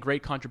they're getting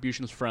great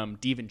contributions from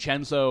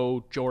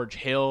DiVincenzo, George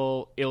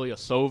Hill,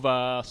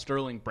 Ilyasova,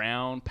 Sterling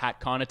Brown,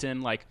 Pat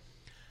Connaughton. Like,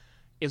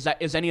 is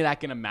any of that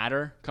going to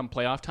matter come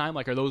playoff time?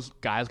 Like, are those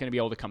guys going to be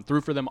able to come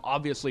through for them?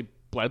 Obviously,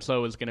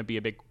 Bledsoe is going to be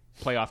a big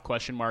playoff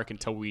question mark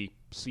until we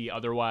see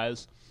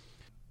otherwise.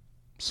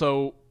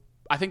 So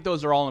I think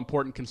those are all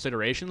important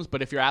considerations.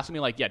 But if you're asking me,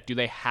 like, yeah, do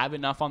they have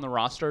enough on the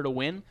roster to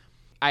win?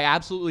 I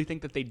absolutely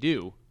think that they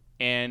do.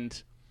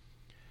 And,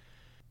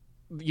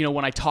 you know,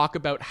 when I talk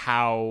about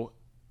how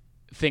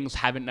things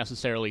haven't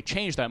necessarily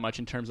changed that much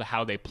in terms of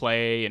how they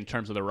play, in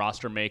terms of the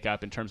roster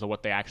makeup, in terms of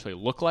what they actually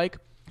look like,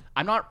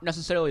 I'm not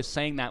necessarily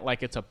saying that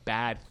like it's a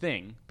bad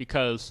thing,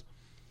 because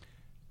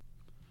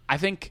I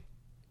think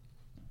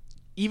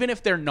even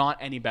if they're not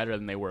any better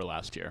than they were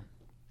last year,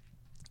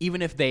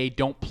 even if they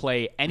don't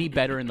play any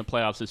better in the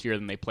playoffs this year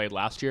than they played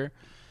last year,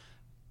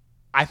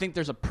 I think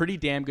there's a pretty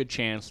damn good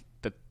chance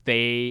that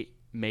they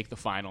make the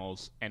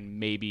finals and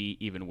maybe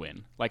even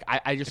win. Like,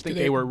 I just think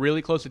they were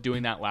really close to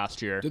doing that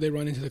last year. Do they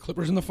run into the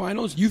Clippers in the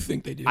finals? You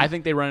think they do? I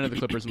think they run into the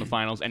Clippers in the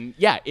finals. And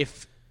yeah,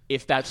 if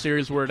that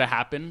series were to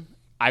happen,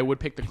 I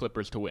would pick the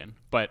Clippers to win.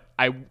 But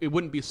it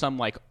wouldn't be some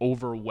like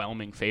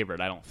overwhelming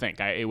favorite, I don't think.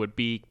 It would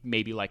be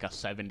maybe like a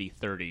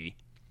 70-30.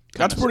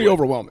 That's pretty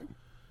overwhelming.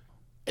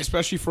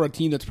 Especially for a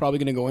team that's probably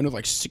going to go in with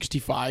like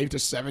 65 to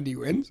 70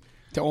 wins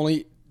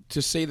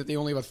to say that they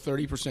only have a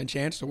 30%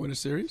 chance to win a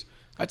series.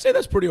 I'd say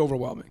that's pretty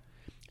overwhelming.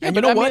 Yeah, and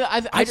but you know I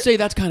what? mean, I'd say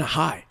that's kind of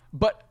high.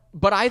 But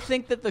I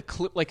think that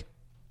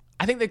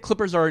I think the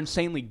Clippers are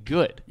insanely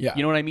good. Yeah.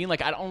 You know what I mean?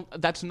 Like,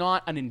 that's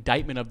not an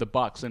indictment of the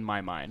Bucks in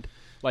my mind.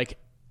 Like,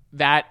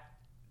 that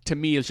to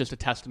me is just a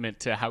testament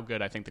to how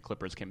good I think the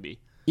Clippers can be.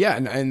 Yeah,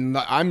 and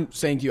I'm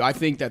saying to you, I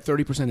think that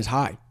 30% is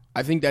high.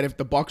 I think that if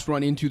the Bucks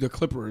run into the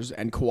Clippers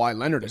and Kawhi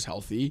Leonard is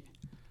healthy,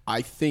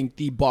 I think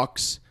the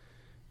Bucks,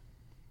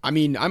 I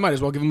mean, I might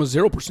as well give them a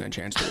 0%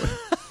 chance to win.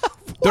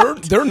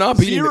 They're not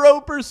beating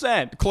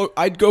 0%.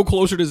 I'd go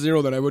closer to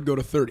 0 than I would go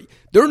to 30.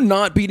 They're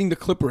not beating the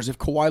Clippers if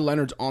Kawhi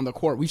Leonard's on the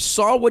court. We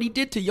saw what he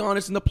did to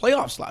Giannis in the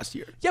playoffs last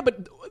year. Yeah,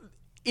 but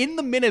in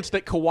the minutes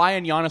that Kawhi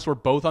and Giannis were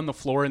both on the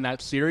floor in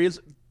that series,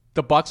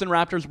 the Bucks and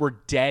Raptors were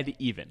dead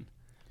even.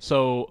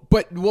 So,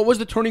 but what was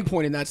the turning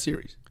point in that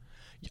series?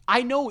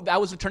 I know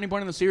that was the turning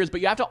point in the series, but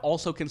you have to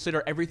also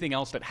consider everything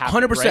else that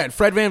happened. 100%. Right?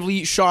 Fred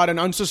VanVleet shot an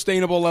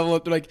unsustainable level.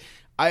 Like,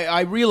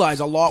 I realize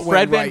a lot went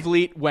right. Fred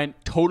VanVleet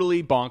went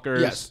totally bonkers.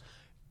 Yes.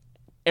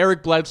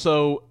 Eric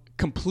Bledsoe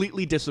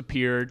completely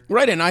disappeared.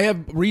 Right, and I have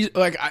Niko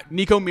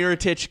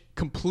Mirotic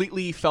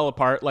completely fell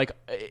apart. Like,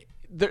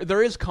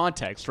 there is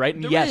context, right?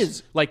 And there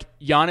is. Like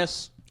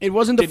Giannis. It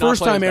wasn't the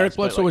first time Eric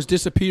Bledsoe was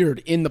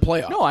disappeared in the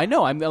playoffs. No, I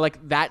know. I'm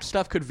like, that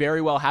stuff could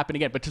very well happen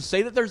again. But to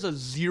say that there's a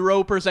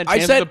 0%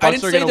 chance the Bucks I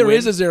didn't are going say to there win,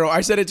 is a 0.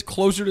 I said it's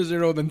closer to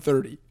 0 than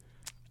 30.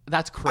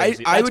 That's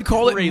crazy. I would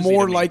call it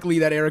more likely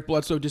that Eric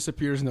Bledsoe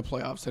disappears in the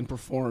playoffs and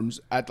performs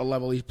at the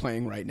level he's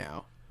playing right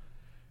now.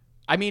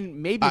 I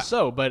mean, maybe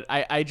so, but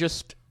I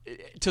just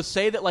to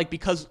say that like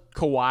because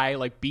Kawhi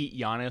like beat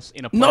Giannis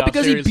in a playoff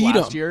series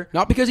last year,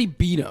 not because he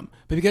beat him,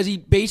 but because he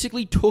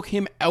basically took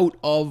him out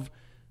of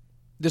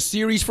the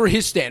series for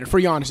his standard, for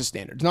Giannis'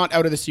 standards, not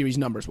out of the series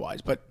numbers wise,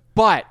 but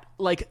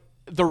like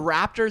the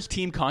Raptors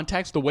team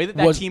context, the way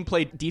that team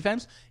played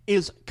defense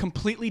is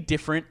completely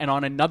different and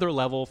on another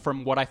level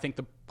from what I think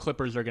the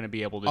Clippers are going to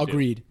be able to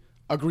do.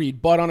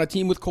 Agreed. But on a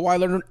team with Kawhi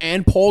Leonard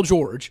and Paul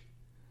George,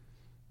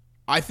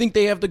 I think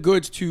they have the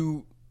goods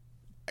to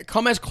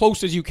come as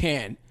close as you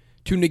can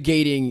to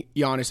negating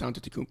Giannis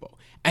Antetokounmpo.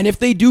 And if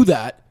they do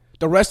that,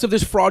 the rest of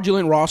this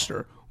fraudulent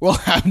roster will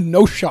have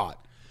no shot.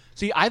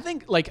 See, I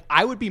think like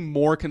I would be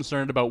more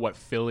concerned about what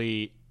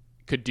Philly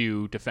could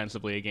do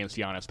defensively against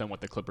Giannis than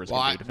what the Clippers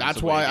can do defensively.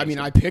 That's why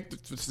I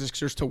picked the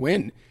Sixers to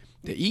win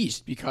the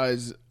East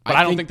because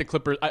I don't think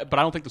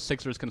the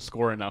Sixers can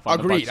score enough on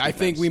the Bucks defense. I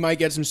think we might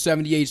get some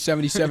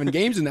 78-77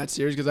 games in that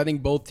series because I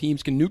think both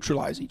teams can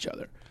neutralize each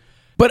other.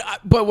 But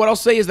what I'll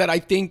say is that I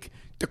think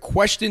the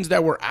questions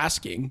that we're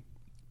asking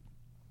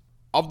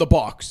of the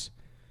Bucks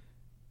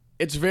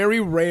it's very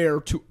rare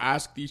to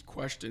ask these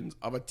questions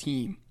of a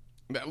team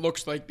that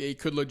looks like they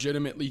could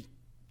legitimately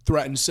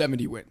threaten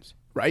 70 wins,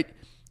 right?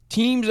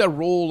 Teams that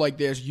roll like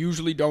this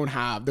usually don't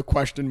have the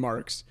question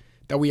marks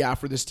that we have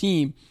for this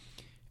team.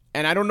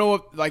 And I don't know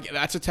if like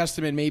that's a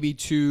testament maybe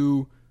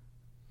to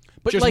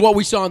just what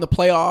we saw in the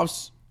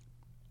playoffs.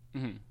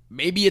 Mm-hmm.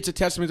 Maybe it's a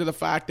testament to the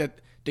fact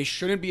that they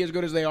shouldn't be as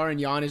good as they are, and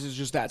Giannis is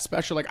just that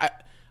special. Like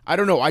I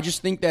don't know. I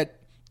just think that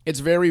it's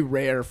very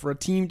rare for a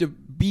team to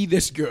be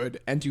this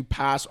good and to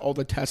pass all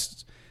the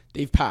tests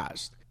they've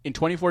passed. In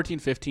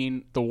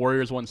 2014-15, the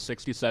Warriors won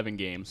 67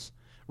 games,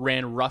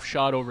 ran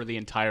roughshod over the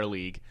entire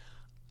league.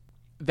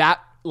 That,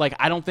 like,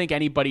 I don't think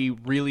anybody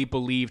really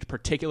believed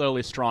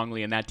particularly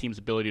strongly in that team's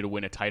ability to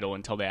win a title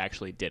until they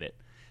actually did it.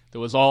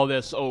 There was all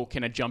this,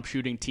 can a jump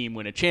shooting team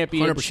win a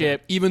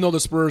championship? 100%. Even though the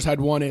Spurs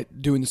had won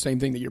it doing the same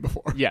thing the year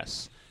before.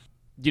 Yes.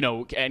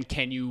 And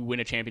can you win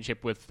a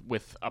championship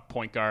with a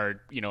point guard,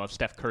 of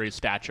Steph Curry's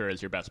stature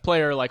as your best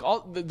player? Like,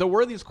 there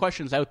were these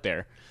questions out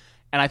there.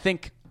 And I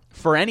think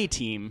for any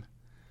team,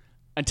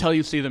 until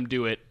you see them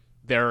do it,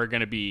 there are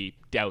going to be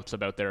doubts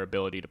about their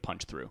ability to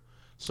punch through.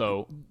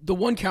 So the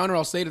one counter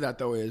I'll say to that,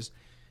 though, is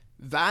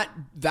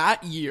that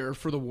year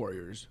for the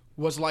Warriors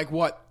was like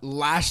what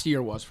last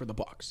year was for the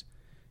Bucks.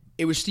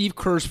 It was Steve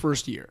Kerr's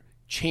first year.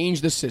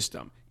 Changed the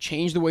system,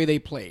 changed the way they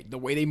played, the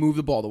way they moved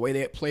the ball, the way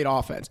they played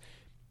offense,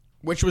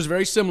 which was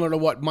very similar to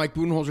what Mike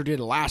Budenholzer did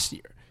last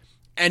year.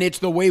 And it's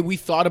the way we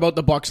thought about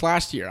the Bucks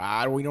last year.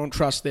 We don't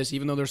trust this,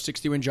 even though they're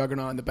 60-win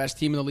juggernaut and the best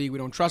team in the league. We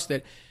don't trust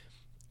it.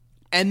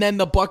 And then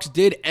the Bucks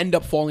did end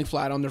up falling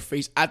flat on their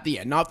face at the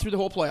end. Not through the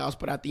whole playoffs,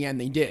 but at the end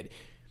they did.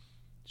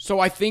 So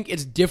I think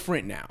it's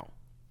different now.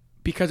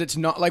 Because it's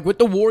not like with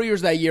the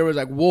Warriors that year, it was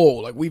like, whoa,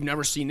 like we've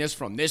never seen this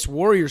from this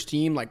Warriors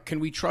team. Like, can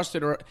we trust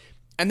it?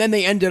 And then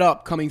they ended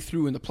up coming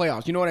through in the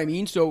playoffs. You know what I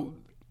mean? So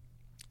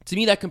to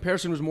me, that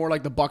comparison was more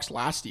like the Bucks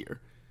last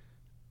year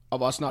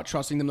of us not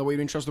trusting them the way we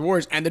didn't trust the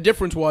Warriors. And the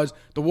difference was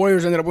the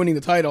Warriors ended up winning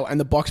the title and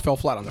the Bucks fell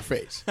flat on their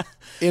face.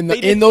 They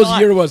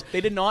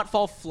did not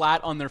fall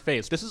flat on their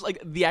face. This is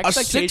like the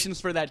expectations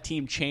for that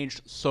team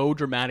changed so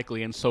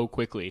dramatically and so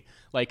quickly.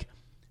 Like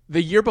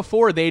the year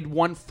before, they'd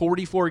won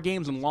 44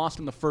 games and lost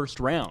in the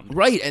first round.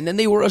 Right, and then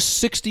they were a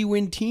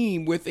 60-win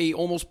team with a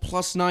almost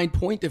plus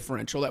 9-point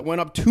differential that went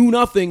up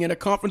 2-0 in a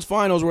conference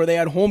finals where they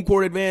had home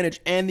court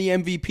advantage and the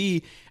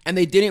MVP, and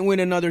they didn't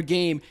win another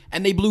game,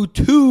 and they blew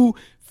 2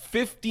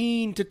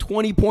 15 to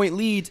 20-point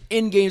leads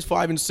in games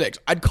 5 and 6.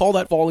 I'd call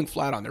that falling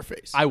flat on their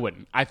face. I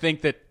wouldn't. I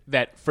think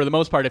that for the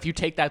most part, if you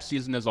take that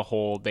season as a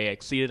whole, they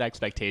exceeded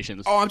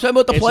expectations. Oh, I'm talking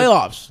about the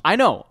playoffs. I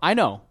know.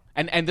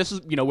 And this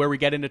is, where we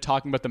get into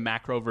talking about the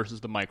macro versus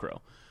the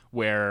micro,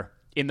 where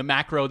in the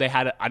macro, they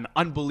had an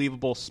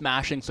unbelievable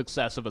smashing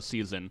success of a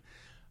season.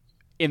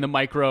 In the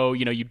micro,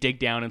 you dig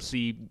down and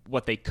see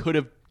what they could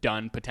have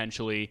done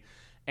potentially,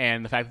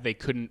 and the fact that they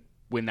couldn't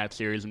win that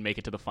series and make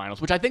it to the finals,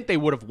 which I think they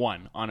would have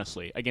won,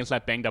 honestly. Against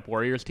that banged-up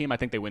Warriors team, I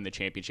think they win the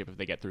championship if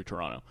they get through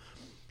Toronto.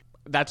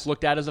 That's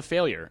looked at as a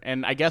failure,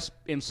 and I guess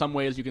in some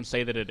ways you can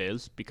say that it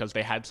is, because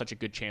they had such a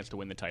good chance to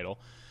win the title.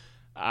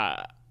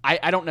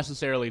 I don't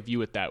necessarily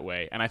view it that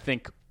way, and I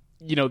think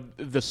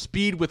the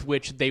speed with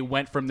which they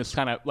went from this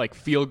kind of like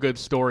feel-good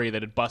story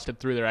that had busted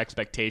through their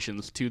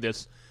expectations to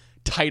this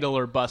title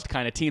or bust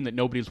kind of team that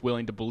nobody's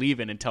willing to believe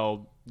in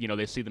until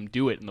they see them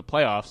do it in the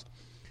playoffs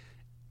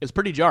is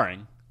pretty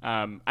jarring.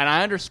 And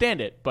I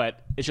understand it,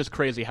 but it's just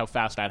crazy how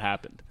fast that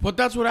happened. But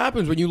that's what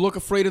happens when you look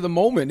afraid of the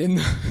moment. And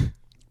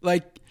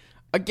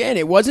again,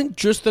 it wasn't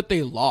just that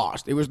they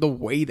lost; it was the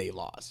way they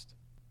lost.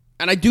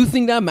 And I do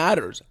think that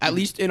matters, at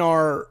least in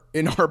our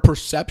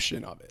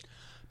perception of it.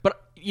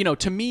 But,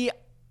 to me,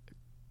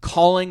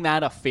 calling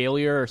that a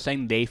failure or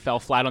saying they fell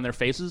flat on their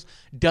faces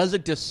does a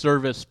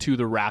disservice to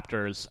the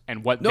Raptors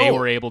and what they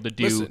were able to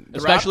do,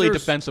 especially Raptors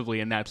defensively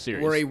in that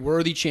series. Were a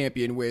worthy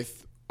champion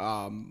with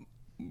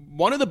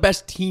one of the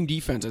best team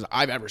defenses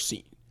I've ever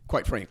seen,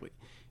 quite frankly,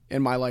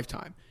 in my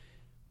lifetime.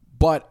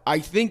 But I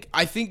think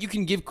you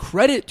can give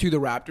credit to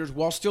the Raptors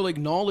while still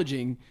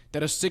acknowledging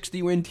that a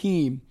 60-win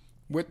team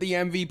with the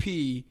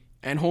MVP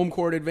and home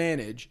court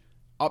advantage,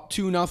 up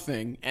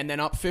 2-0, and then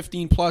up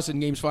 15+ in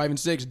games 5 and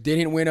 6,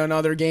 didn't win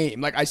another game.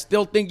 Like, I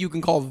still think you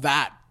can call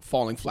that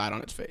falling flat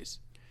on its face.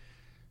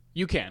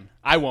 You can.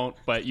 I won't,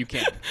 but you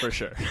can, for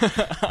sure.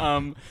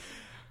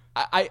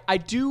 I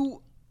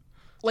do,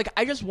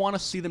 I just want to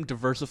see them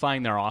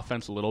diversifying their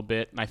offense a little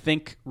bit. And I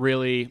think,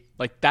 really,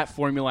 that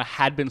formula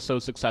had been so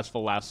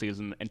successful last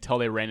season until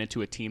they ran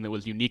into a team that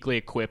was uniquely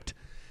equipped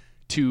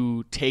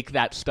to take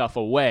that stuff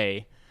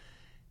away.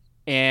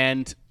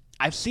 And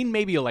I've seen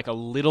maybe a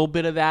little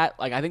bit of that.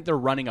 I think they're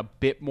running a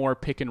bit more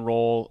pick and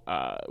roll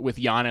with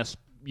Giannis,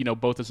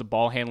 both as a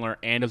ball handler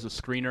and as a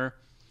screener.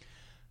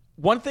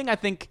 One thing I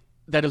think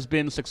that has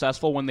been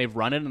successful when they've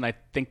run it, and I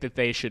think that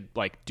they should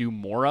do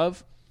more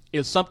of,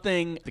 is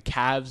something the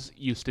Cavs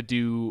used to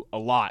do a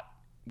lot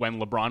when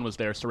LeBron was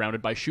there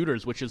surrounded by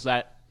shooters, which is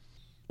that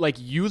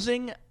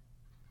using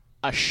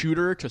a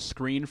shooter to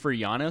screen for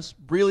Giannis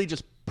really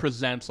just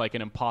presents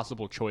an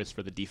impossible choice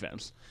for the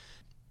defense.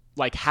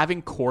 like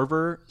having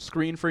Korver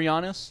screen for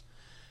Giannis,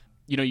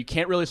 you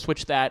can't really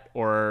switch that,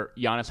 or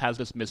Giannis has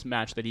this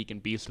mismatch that he can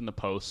beast in the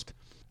post.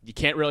 You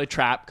can't really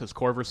trap because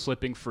Korver's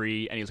slipping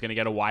free and he's going to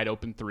get a wide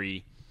open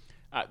three.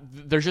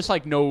 There's just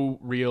like no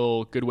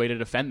real good way to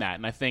defend that.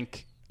 And I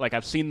think like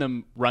I've seen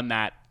them run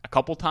that a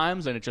couple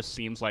times and it just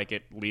seems like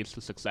it leads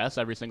to success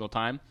every single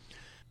time.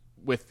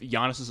 With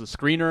Giannis as a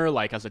screener,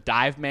 like as a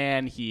dive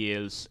man, he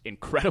is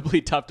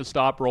incredibly tough to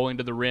stop rolling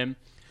to the rim.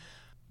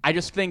 I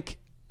just think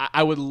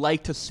I would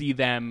like to see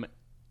them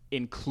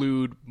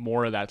include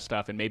more of that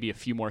stuff and maybe a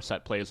few more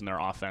set plays in their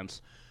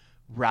offense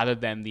rather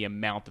than the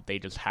amount that they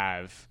just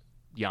have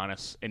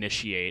Giannis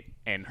initiate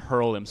and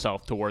hurl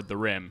himself toward the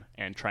rim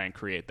and try and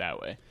create that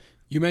way.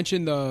 You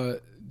mentioned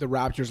the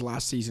Raptors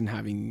last season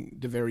having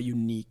the very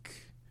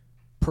unique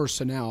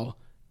personnel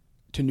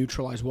to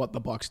neutralize what the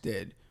Bucks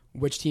did.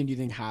 Which team do you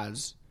think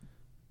has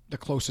the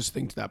closest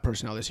thing to that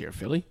personnel this year?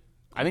 Philly?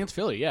 I think it's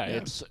Philly, yeah.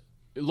 It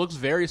looks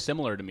very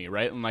similar to me,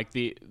 right? And like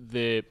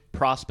the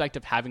prospect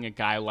of having a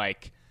guy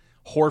like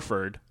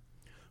Horford,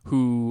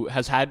 who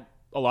has had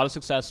a lot of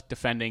success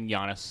defending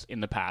Giannis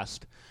in the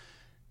past,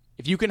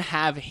 if you can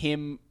have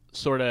him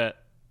sort of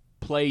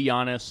play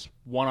Giannis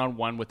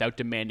one-on-one without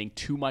demanding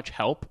too much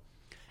help,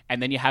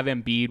 and then you have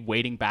Embiid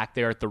waiting back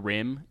there at the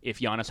rim if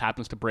Giannis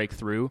happens to break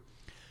through,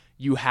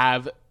 you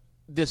have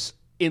this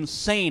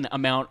insane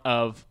amount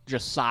of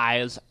just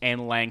size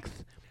and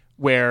length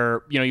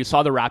where, you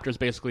saw the Raptors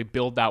basically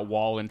build that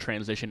wall in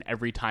transition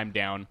every time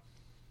down.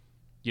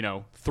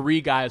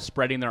 3 guys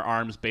spreading their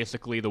arms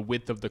basically the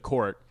width of the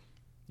court.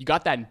 You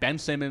got that in Ben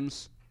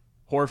Simmons,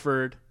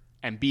 Horford,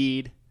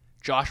 Embiid,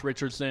 Josh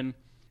Richardson.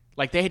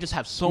 Like, they just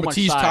have so much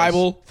size.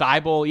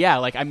 Thibault. Yeah,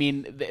 like, I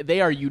mean,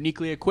 they are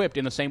uniquely equipped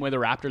in the same way the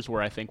Raptors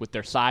were, I think, with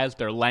their size,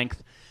 their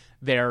length,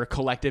 their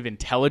collective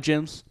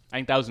intelligence. I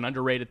think that was an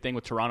underrated thing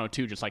with Toronto,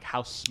 too, just like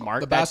how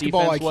smart that defense was. The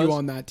basketball IQ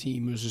on that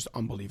team was just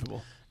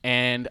unbelievable.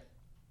 And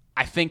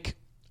I think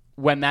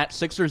when that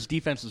Sixers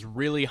defense is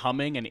really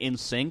humming and in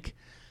sync,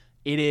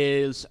 it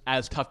is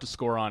as tough to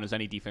score on as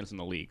any defense in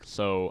the league.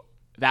 So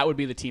that would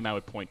be the team I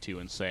would point to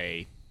and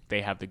say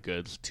they have the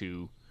goods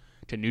to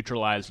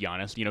neutralize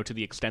Giannis, to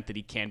the extent that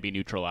he can be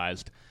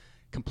neutralized,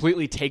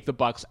 completely take the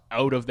Bucks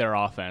out of their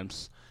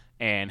offense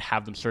and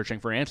have them searching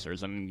for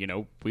answers. And,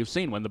 we've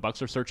seen when the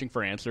Bucks are searching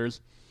for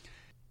answers,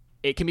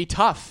 it can be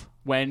tough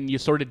when you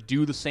sort of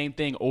do the same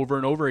thing over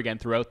and over again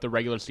throughout the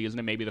regular season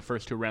and maybe the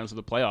first 2 rounds of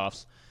the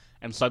playoffs.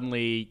 And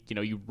suddenly,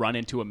 you run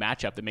into a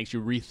matchup that makes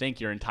you rethink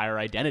your entire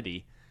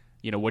identity.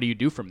 What do you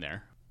do from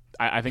there?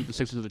 I think the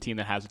Sixers are the team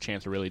that has a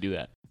chance to really do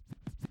that.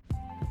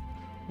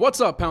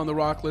 What's up, Pound the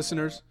Rock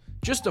listeners?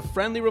 Just a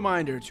friendly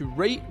reminder to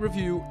rate,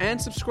 review,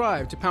 and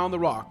subscribe to Pound the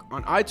Rock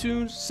on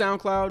iTunes,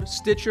 SoundCloud,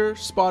 Stitcher,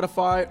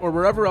 Spotify, or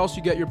wherever else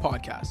you get your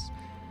podcasts.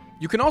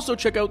 You can also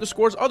check out the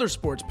Score's other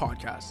sports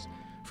podcasts.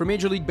 For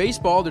Major League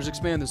Baseball, there's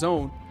Expand the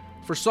Zone.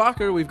 For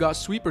soccer, we've got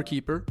Sweeper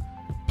Keeper.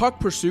 Puck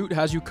Pursuit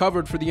has you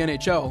covered for the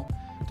NHL.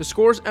 The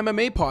Score's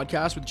MMA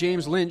podcast with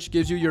James Lynch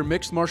gives you your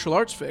mixed martial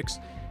arts fix.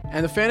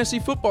 And the Fantasy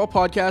Football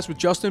podcast with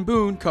Justin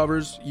Boone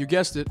covers, you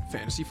guessed it,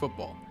 fantasy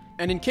football.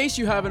 And in case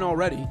you haven't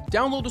already,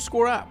 download the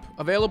Score app,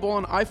 available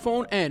on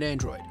iPhone and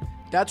Android.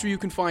 That's where you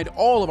can find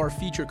all of our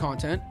feature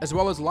content, as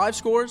well as live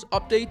scores,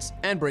 updates,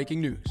 and breaking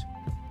news.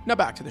 Now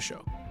back to the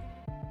show.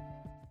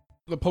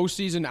 The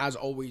postseason, as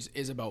always,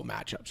 is about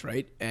matchups,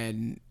 right?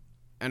 And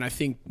I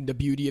think the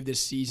beauty of this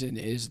season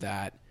is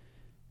that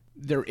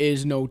there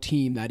is no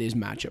team that is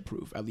matchup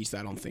proof. At least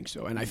I don't think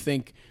so. And I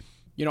think,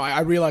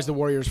 I realize the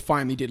Warriors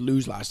finally did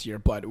lose last year,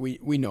 but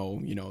we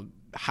know,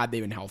 had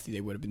they been healthy, they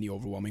would have been the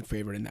overwhelming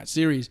favorite in that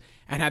series.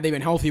 And had they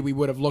been healthy, we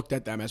would have looked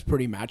at them as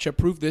pretty matchup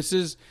proof. This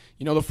is,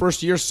 the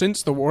first year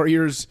since the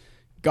Warriors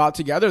got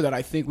together that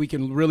I think we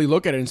can really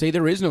look at it and say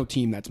there is no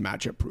team that's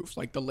matchup proof.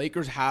 Like, the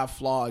Lakers have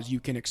flaws you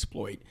can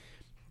exploit.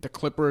 The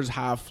Clippers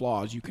have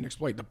flaws you can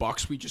exploit. The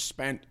Bucks, we just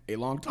spent a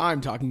long time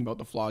talking about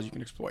the flaws you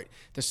can exploit.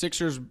 The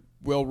Sixers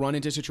will run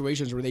into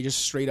situations where they just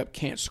straight up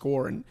can't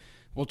score and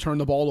will turn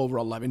the ball over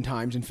 11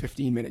 times in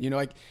 15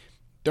 minutes.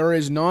 There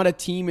is not a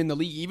team in the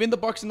league, even the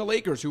Bucks and the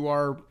Lakers, who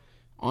are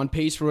on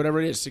pace for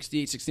whatever it is,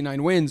 68,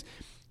 69 wins.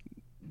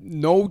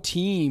 No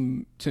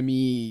team, to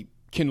me,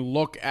 can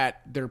look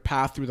at their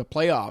path through the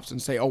playoffs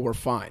and say, oh, we're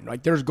fine.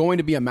 Like, there's going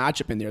to be a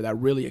matchup in there that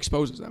really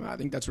exposes them. I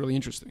think that's really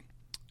interesting.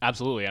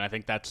 Absolutely, and I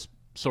think that's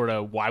sort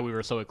of why we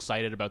were so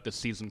excited about this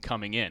season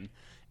coming in.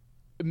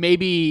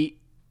 Maybe,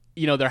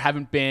 there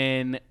haven't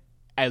been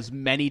as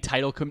many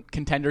title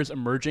contenders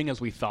emerging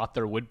as we thought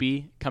there would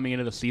be coming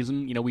into the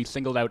season. We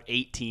singled out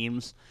 8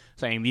 teams,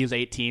 saying these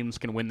 8 teams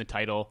can win the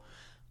title.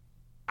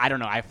 I don't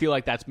know. I feel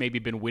like that's maybe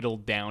been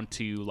whittled down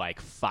to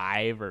like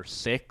 5 or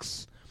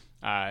 6.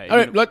 All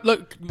right,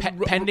 look,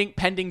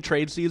 pending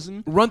trade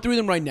season. Run through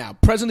them right now.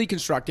 Presently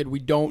constructed, we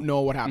don't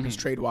know what happens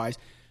trade-wise.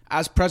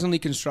 As presently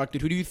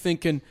constructed, who do you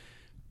think can,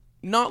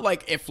 not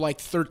like if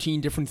like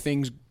 13 different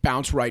things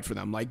bounce right for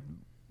them, like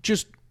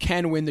just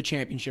can win the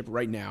championship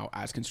right now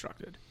as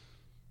constructed?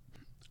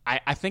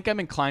 I think I'm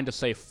inclined to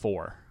say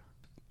 4.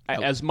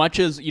 As much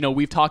as,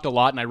 we've talked a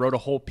lot, and I wrote a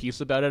whole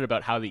piece about it,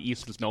 about how the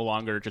East is no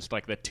longer just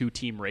like the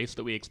two-team race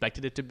that we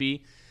expected it to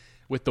be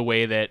with the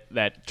way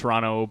that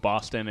Toronto,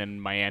 Boston,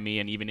 and Miami,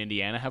 and even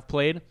Indiana have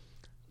played.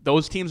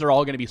 Those teams are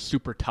all going to be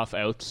super tough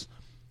outs.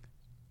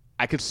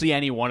 I could see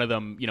any one of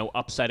them,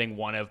 upsetting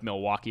one of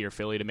Milwaukee or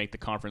Philly to make the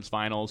conference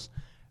finals.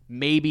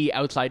 Maybe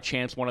outside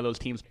chance one of those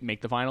teams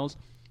make the finals,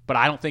 but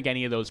I don't think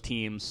any of those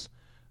teams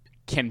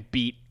can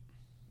beat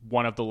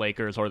one of the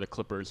Lakers or the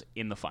Clippers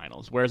in the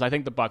finals, whereas I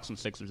think the Bucks and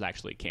Sixers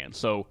actually can.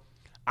 So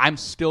I'm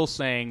still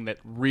saying that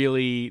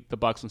really the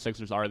Bucks and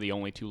Sixers are the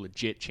only two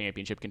legit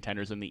championship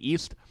contenders in the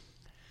East.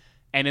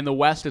 And in the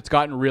West, it's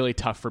gotten really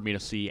tough for me to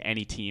see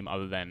any team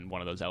other than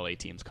one of those LA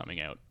teams coming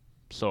out.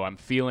 So I'm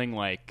feeling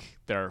like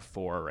there are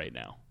 4 right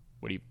now.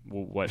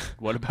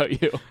 What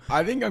about you?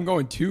 I think I'm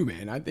going 2,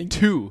 man. I think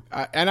 2,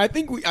 and I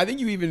think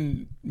you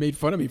even made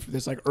fun of me for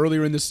this like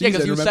earlier in the season. Yeah,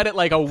 because you said it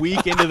like a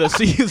week into the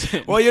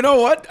season. Well, you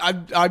know what?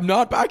 I'm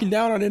not backing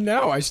down on it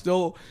now. I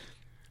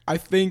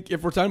think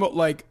if we're talking about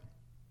like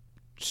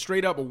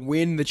straight up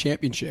win the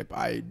championship,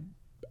 I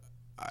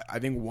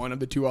think one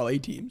of the 2 LA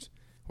teams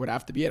would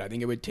have to be it. I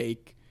think it would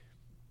take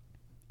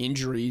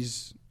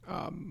injuries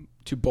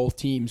to both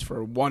teams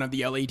for one of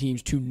the LA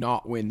teams to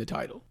not win the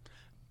title.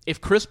 If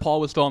Chris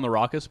Paul was still on the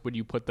Rockets, would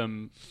you put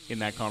them in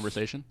that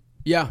conversation?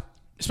 Yeah.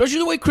 Especially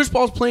the way Chris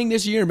Paul's playing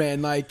this year,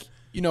 man. Like,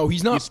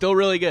 he's still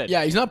really good.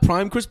 Yeah, he's not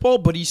prime Chris Paul,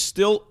 but he's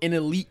still an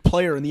elite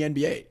player in the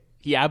NBA.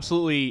 He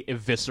absolutely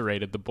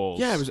eviscerated the Bulls.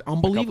 Yeah, it was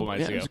unbelievable. A couple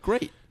nights ago. It was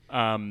great.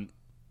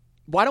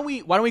 Why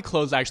don't we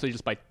close actually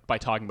just by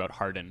talking about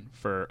Harden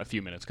for a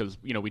few minutes? Because,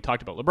 we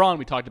talked about LeBron,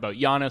 we talked about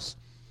Giannis.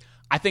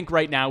 I think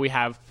right now we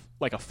have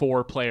like a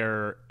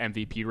 4-player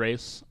MVP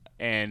race,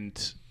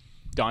 and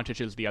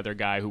Doncic is the other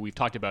guy who we've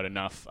talked about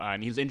enough,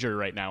 and he's injured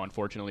right now.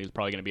 Unfortunately, he's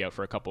probably going to be out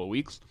for a couple of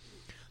weeks.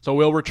 So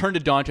we'll return to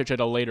Doncic at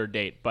a later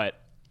date.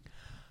 But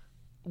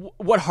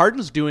what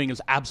Harden's doing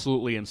is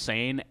absolutely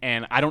insane,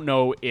 and I don't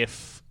know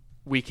if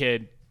we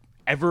could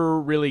ever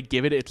really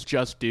give it its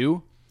just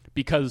due,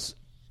 because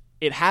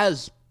it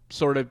has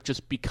sort of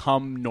just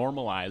become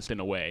normalized in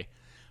a way.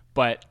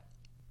 But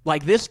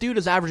like, this dude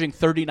is averaging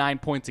 39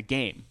 points a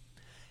game,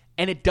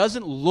 and it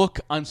doesn't look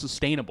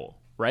unsustainable,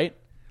 right?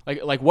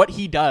 Like what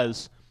he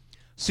does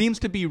seems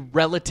to be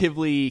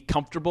relatively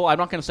comfortable. I'm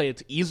not going to say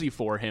it's easy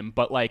for him,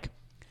 but like,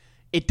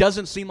 it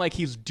doesn't seem like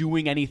he's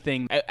doing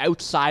anything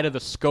outside of the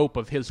scope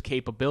of his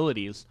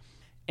capabilities.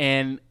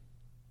 And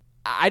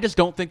I just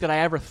don't think that I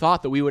ever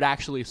thought that we would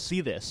actually see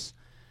this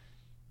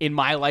in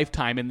my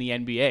lifetime in the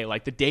NBA.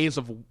 Like, the days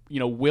of,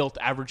 Wilt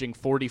averaging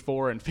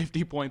 44 and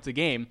 50 points a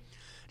game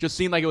just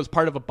seemed like it was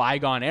part of a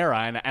bygone era.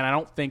 And I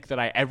don't think that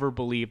I ever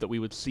believed that we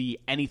would see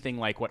anything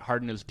like what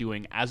Harden is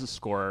doing as a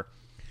scorer.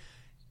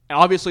 And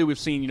obviously, we've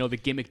seen, the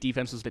gimmick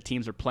defenses that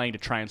teams are playing to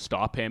try and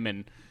stop him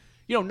and,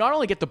 not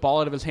only get the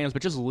ball out of his hands,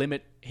 but just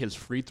limit his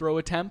free throw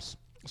attempts.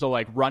 So,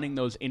 like, running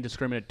those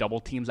indiscriminate double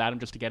teams at him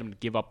just to get him to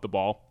give up the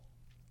ball.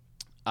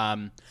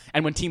 And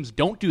when teams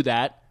don't do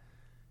that,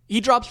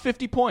 he drops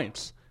 50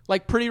 points,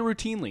 like, pretty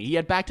routinely. He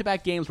had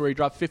back-to-back games where he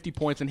dropped 50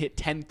 points and hit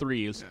 10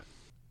 threes.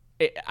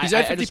 Yeah. He's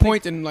had 50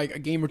 points in, like, a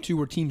game or two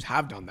where teams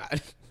have done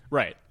that.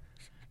 Right.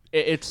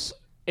 It's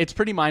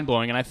pretty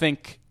mind-blowing, and I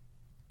think,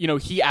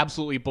 he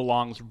absolutely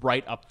belongs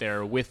right up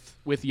there with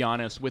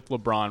Giannis, with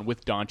LeBron,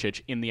 with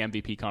Doncic in the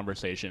MVP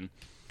conversation.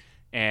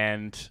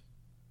 And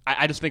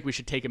I just think we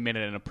should take a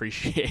minute and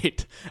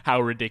appreciate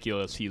how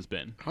ridiculous he's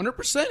been.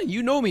 100%.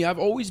 You know me. I've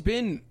always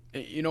been,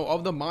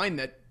 of the mind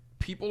that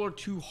people are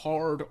too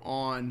hard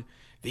on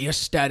the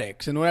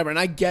aesthetics and whatever. And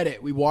I get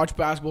it. We watch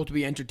basketball to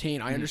be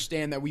entertained. I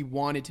understand that we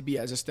want it to be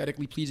as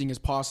aesthetically pleasing as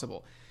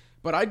possible.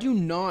 But I do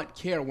not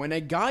care. When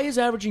a guy is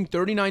averaging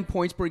 39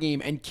 points per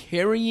game and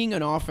carrying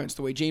an offense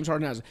the way James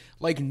Harden has,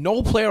 like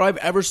no player I've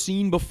ever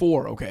seen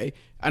before, okay?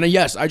 And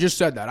yes, I just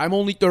said that. I'm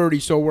only 30,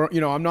 so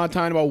I'm not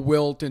talking about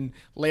Wilt and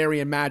Larry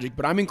and Magic,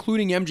 but I'm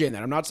including MJ in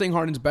that. I'm not saying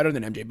Harden's better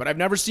than MJ, but I've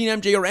never seen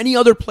MJ or any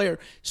other player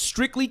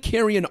strictly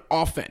carry an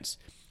offense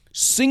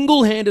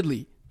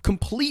single-handedly,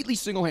 completely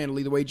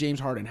single-handedly the way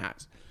James Harden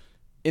has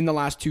in the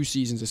last 2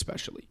 seasons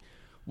especially.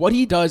 What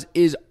he does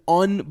is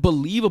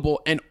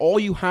unbelievable, and all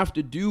you have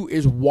to do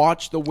is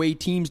watch the way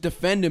teams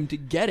defend him to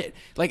get it.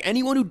 Like,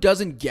 anyone who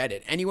doesn't get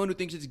it, anyone who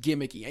thinks it's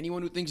gimmicky,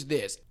 anyone who thinks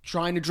this,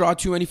 trying to draw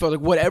too many fouls,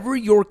 like whatever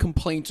your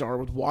complaints are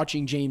with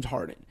watching James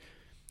Harden,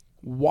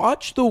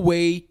 watch the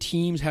way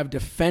teams have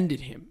defended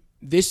him,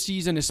 this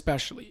season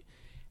especially,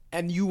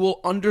 and you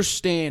will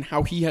understand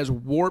how he has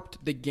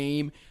warped the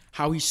game,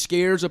 how he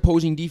scares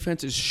opposing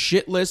defenses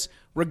shitless,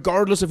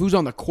 regardless of who's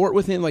on the court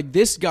with him. Like,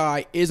 this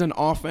guy is an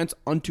offense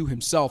unto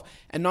himself.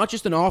 And not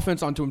just an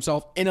offense unto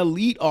himself, an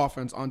elite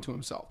offense unto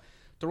himself.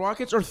 The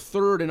Rockets are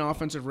 3rd in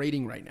offensive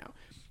rating right now.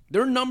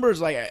 Their numbers,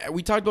 like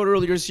we talked about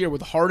earlier this year,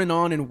 with Harden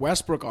on and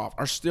Westbrook off,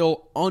 are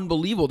still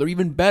unbelievable. They're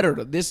even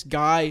better. This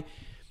guy,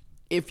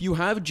 if you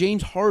have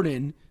James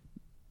Harden,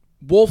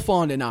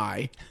 Wolfond and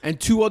I, and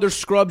 2 other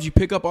scrubs you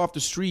pick up off the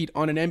street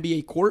on an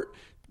NBA court,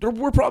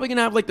 we're probably going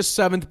to have like the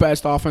 7th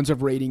best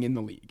offensive rating in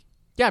the league.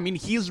 Yeah, I mean,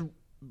 he's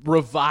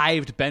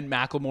revived Ben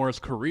McLemore's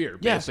career,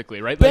 Yeah.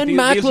 basically, right? Ben These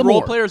McLemore.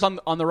 role players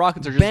on the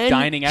Rockets are just Ben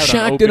dining out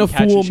shacked on in open a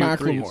catch and fool shoot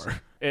McLemore.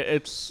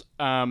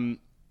 threes.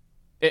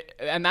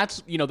 And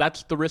that's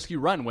that's the risk you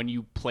run when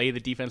you play the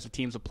defensive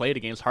teams have played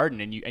against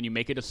Harden, and you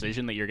make a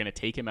decision that you're going to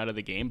take him out of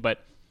the game,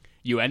 but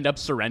you end up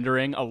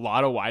surrendering a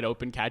lot of wide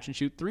open catch and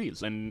shoot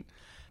threes. And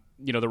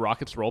the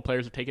Rockets role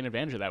players have taken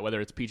advantage of that,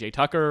 whether it's PJ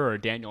Tucker or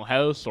Daniel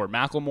House or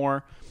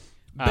McLemore.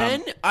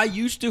 Ben, I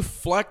used to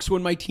flex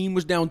when my team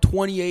was down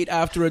 28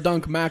 after a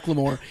dunk.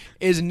 McLemore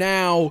is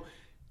now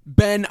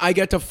Ben. I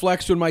get to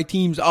flex when my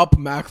team's up.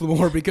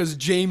 McLemore because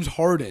James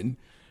Harden.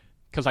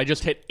 Because I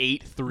just hit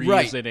 8 threes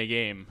Right. in a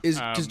game.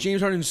 Because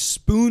James Harden's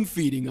spoon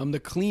feeding him the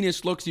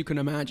cleanest looks you can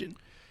imagine.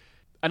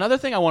 Another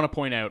thing I want to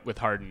point out with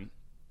Harden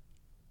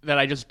that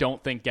I just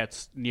don't think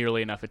gets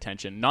nearly enough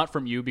attention, not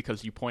from you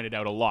because you pointed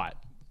out a lot.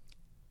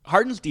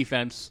 Harden's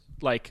defense,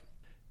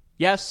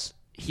 yes,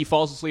 he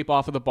falls asleep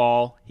off of the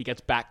ball. He gets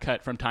back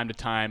cut from time to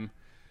time.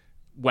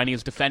 When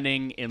he's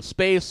defending in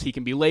space, he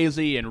can be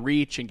lazy and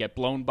reach and get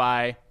blown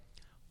by.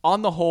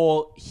 On the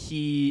whole,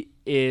 he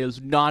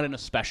is not an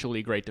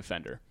especially great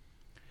defender.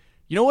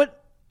 You know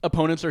what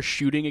opponents are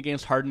shooting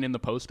against Harden in the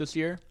post this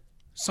year?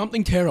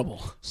 Something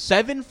terrible.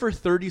 7 for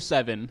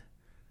 37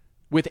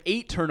 with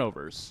 8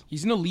 turnovers.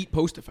 He's an elite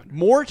post defender.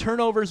 More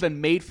turnovers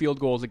than made field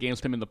goals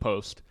against him in the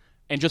post,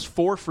 and just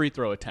 4 free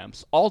throw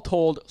attempts. All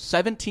told,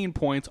 17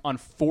 points on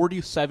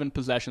 47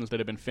 possessions that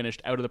have been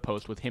finished out of the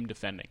post with him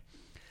defending.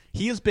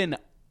 He has been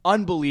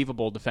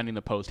unbelievable defending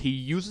the post. He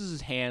uses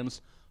his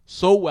hands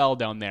so well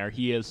down there.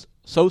 He is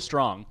so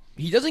strong.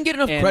 He doesn't get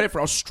enough credit for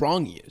how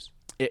strong he is.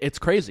 It's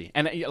crazy.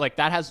 And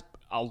that has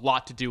a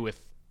lot to do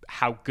with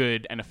how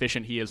good and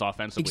efficient he is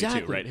offensively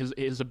too, right?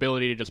 His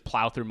ability to just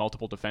plow through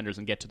multiple defenders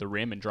and get to the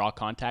rim and draw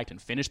contact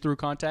and finish through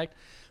contact.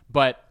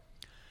 But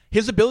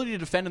his ability to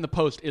defend in the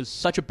post is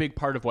such a big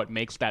part of what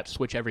makes that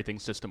switch everything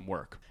system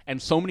work.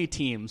 And so many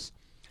teams,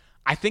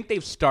 I think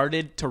they've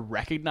started to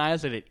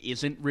recognize that it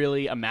isn't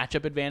really a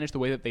matchup advantage the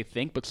way that they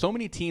think, but so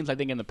many teams, I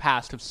think, in the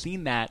past have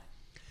seen that.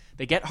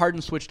 They get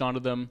Harden switched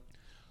onto them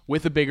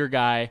with a bigger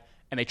guy,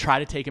 and they try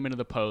to take him into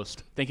the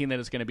post, thinking that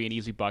it's going to be an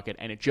easy bucket,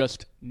 and it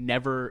just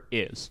never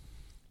is.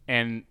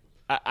 And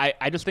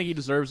I just think he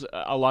deserves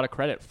a lot of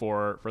credit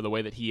for the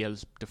way that he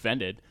has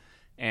defended.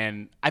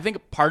 And I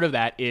think part of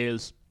that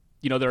is,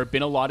 there have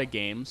been a lot of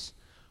games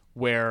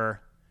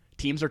where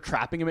teams are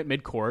trapping him at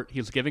midcourt.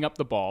 He's giving up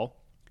the ball.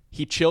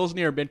 He chills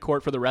near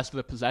midcourt for the rest of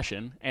the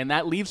possession, and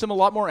that leaves him a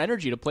lot more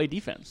energy to play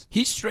defense.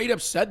 He straight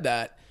up said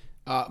that.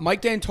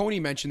 Mike D'Antoni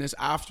mentioned this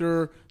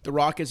after the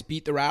Rockets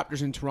beat the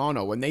Raptors in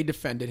Toronto when they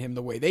defended him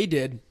the way they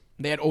did.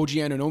 They had OG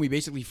Anunoby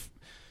basically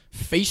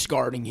face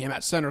guarding him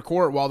at center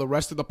court while the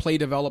rest of the play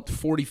developed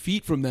 40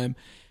 feet from them.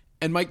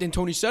 And Mike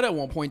D'Antoni said at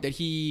one point that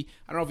I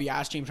don't know if he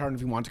asked James Harden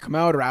if he wanted to come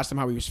out or asked him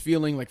how he was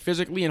feeling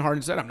physically, and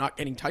Harden said, I'm not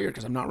getting tired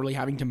because I'm not really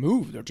having to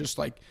move. They're just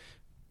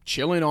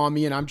chilling on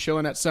me and I'm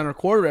chilling at center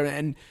court.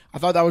 And I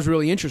thought that was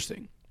really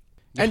interesting.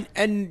 Yeah.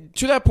 And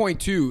to that point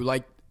too,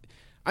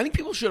 I think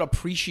people should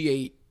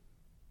appreciate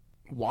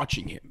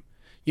watching him.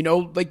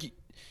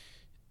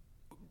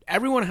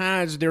 Everyone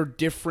has their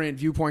different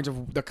viewpoints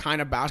of the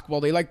kind of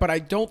basketball they like, but I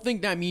don't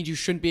think that means you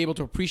shouldn't be able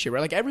to appreciate,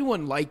 right?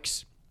 Everyone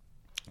likes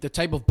the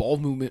type of ball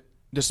movement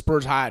the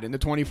Spurs had in the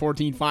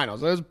 2014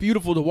 finals. That was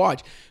beautiful to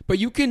watch. But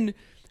you can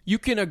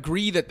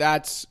agree that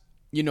that's,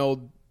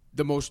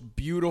 the most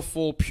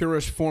beautiful,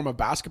 purest form of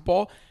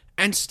basketball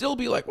and still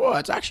be well,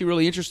 it's actually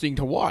really interesting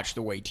to watch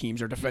the way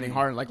teams are defending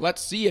Harden.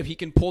 Let's see if he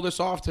can pull this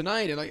off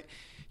tonight. And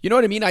you know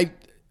what I mean?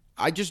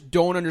 I just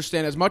don't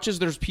understand. As much as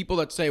there's people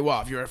that say,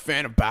 well, if you're a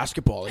fan of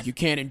basketball, you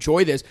can't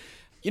enjoy this.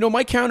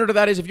 My counter to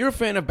that is if you're a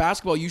fan of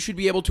basketball, you should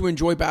be able to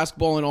enjoy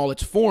basketball in all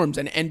its forms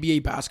and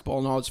NBA basketball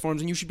in all its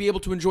forms, and you should be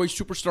able to enjoy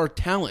superstar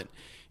talent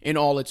in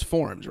all its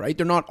forms, right?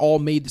 They're not all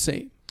made the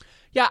same.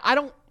 Yeah,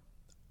 I'm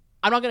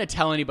not going to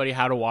tell anybody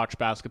how to watch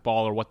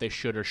basketball or what they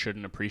should or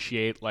shouldn't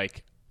appreciate.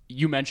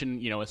 You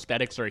mentioned,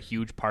 aesthetics are a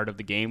huge part of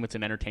the game. It's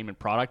an entertainment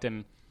product,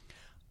 and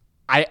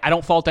I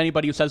don't fault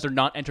anybody who says they're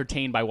not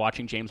entertained by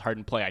watching James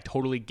Harden play. I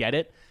totally get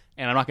it,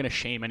 and I'm not going to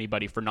shame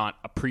anybody for not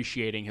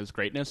appreciating his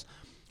greatness.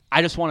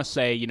 I just want to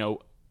say,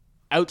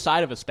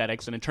 outside of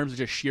aesthetics and in terms of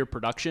just sheer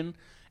production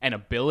and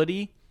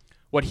ability,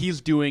 what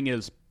he's doing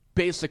is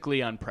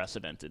basically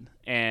unprecedented.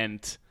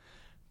 And,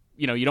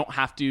 you don't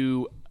have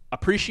to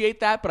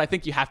appreciate that, but I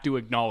think you have to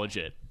acknowledge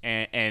it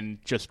and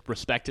just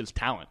respect his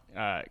talent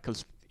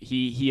because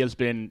he has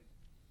been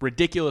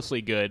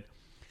ridiculously good.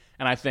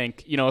 And I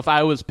think, if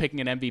I was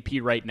picking an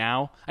MVP right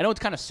now, I know it's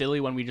kind of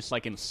silly when we just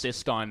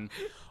insist on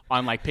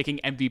picking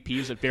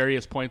MVPs at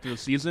various points of the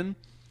season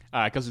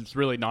because it's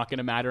really not going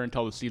to matter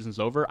until the season's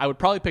over. I would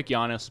probably pick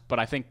Giannis, but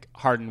I think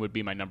Harden would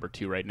be my number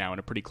 2 right now and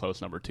a pretty close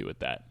number 2 at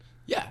that.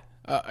 Yeah,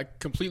 I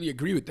completely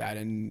agree with that.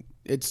 And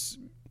it's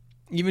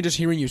even just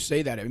hearing you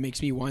say that, it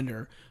makes me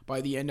wonder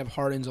by the end of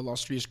Harden's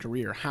illustrious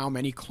career, how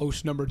many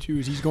close number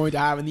 2s he's going to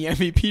have in the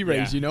MVP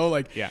race,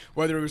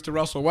 whether it was to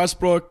Russell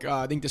Westbrook,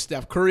 I think to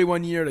Steph Curry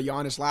one year, to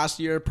Giannis last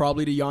year,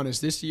 probably to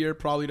Giannis this year,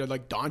 probably to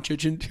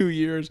Doncic in 2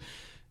 years.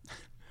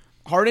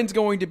 Harden's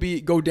going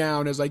to go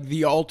down as like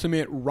the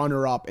ultimate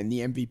runner-up in the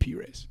MVP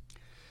race.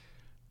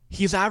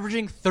 He's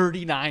averaging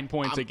 39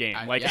 points a game.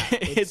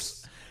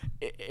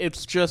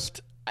 It's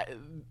just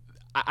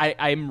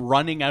I'm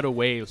running out of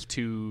ways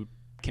to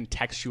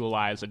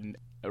contextualize and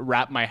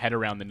wrap my head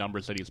around the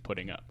numbers that he's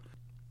putting up.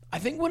 I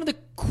think one of the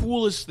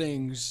coolest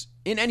things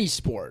in any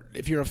sport,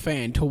 if you're a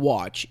fan, to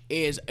watch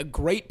is a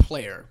great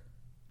player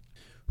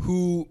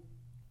who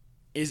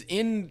is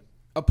in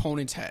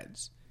opponents'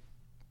 heads.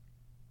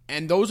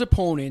 And those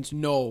opponents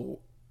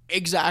know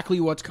exactly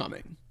what's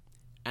coming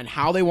and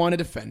how they want to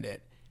defend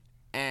it.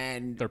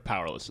 And they're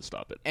powerless to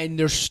stop it. And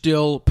they're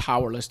still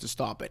powerless to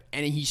stop it.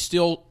 And he's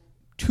still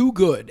too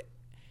good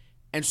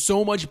and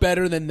so much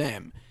better than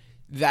them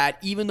that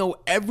even though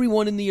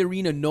everyone in the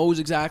arena knows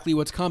exactly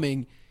what's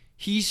coming,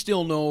 he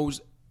still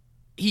knows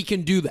he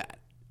can do that.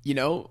 You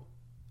know?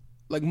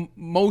 Like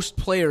most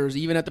players,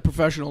 even at the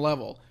professional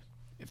level,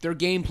 if they're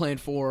game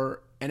planned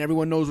for and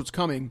everyone knows what's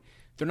coming,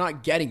 they're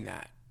not getting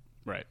that.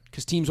 Right.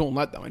 Because teams won't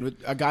let them. And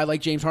with a guy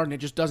like James Harden, it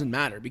just doesn't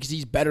matter because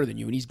he's better than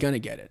you and he's going to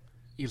get it.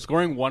 He's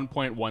scoring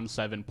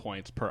 1.17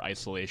 points per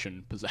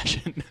isolation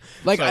possession.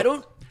 Like,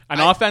 so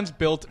offense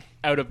built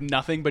out of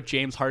nothing but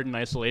James Harden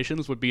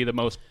isolations would be the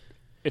most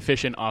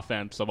efficient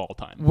offense of all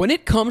time. When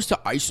it comes to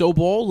iso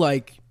ball,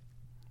 like,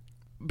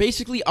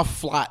 basically a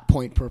flat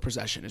point per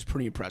possession is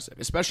pretty impressive,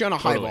 especially on a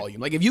high volume.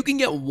 Like, if you can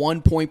get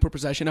 1 point per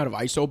possession out of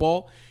iso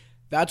ball,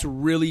 that's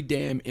really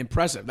damn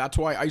impressive. That's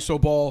why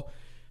iso ball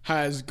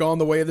has gone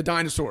the way of the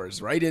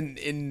dinosaurs, right,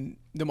 in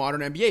the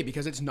modern NBA,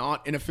 because it's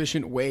not an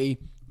efficient way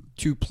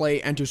to play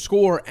and to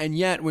score, and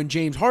yet when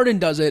James Harden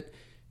does it,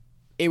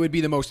 it would be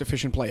the most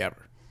efficient play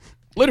ever.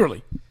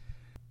 Literally.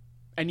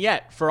 And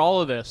yet, for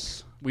all of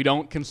this, we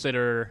don't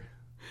consider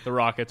the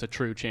Rockets a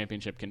true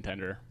championship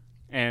contender.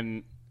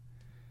 And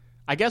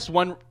I guess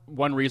one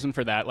reason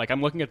for that, like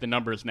I'm looking at the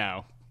numbers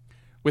now,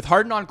 with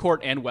Harden on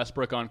court and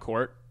Westbrook on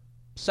court,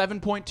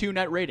 7.2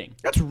 net rating.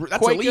 That's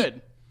quite elite.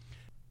 Good.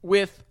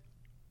 With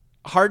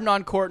Harden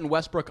on court and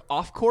Westbrook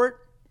off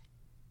court,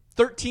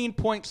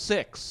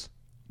 13.6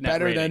 net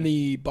better rating. than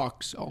the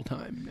Bucks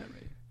all-time net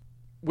rating.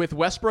 With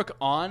Westbrook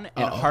on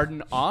and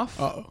Harden off,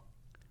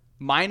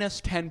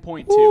 minus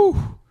 10.2.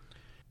 Woo.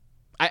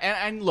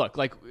 And look,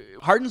 like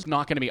Harden's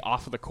not going to be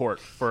off of the court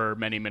for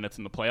many minutes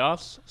in the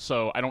playoffs,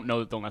 so I don't know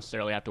that they'll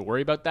necessarily have to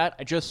worry about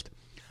that.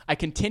 I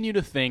continue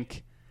to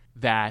think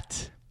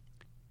that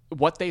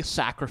what they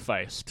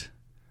sacrificed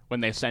when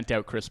they sent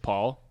out Chris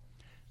Paul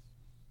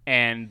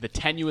and the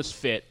tenuous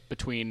fit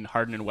between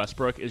Harden and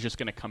Westbrook is just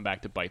going to come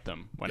back to bite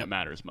them when it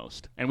matters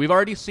most. And we've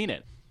already seen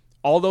it.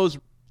 All those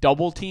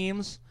double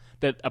teams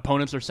that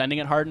opponents are sending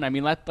at Harden, I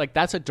mean,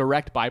 that's a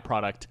direct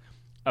byproduct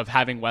of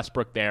having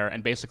Westbrook there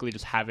and basically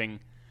just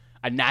having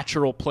a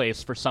natural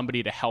place for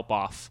somebody to help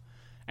off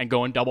and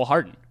go and double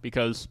Harden,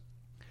 because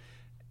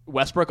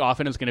Westbrook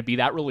often is going to be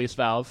that release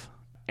valve,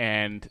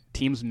 and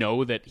teams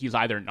know that he's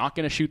either not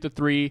going to shoot the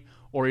three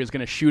or he's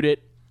going to shoot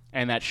it,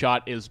 and that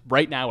shot is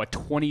right now a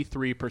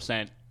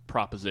 23%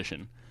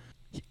 proposition.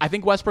 I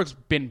think Westbrook's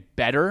been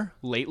better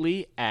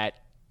lately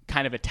at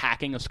kind of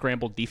attacking a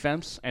scrambled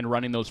defense and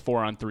running those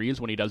 4-on-3s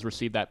when he does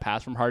receive that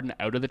pass from Harden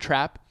out of the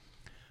trap,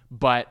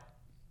 but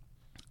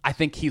I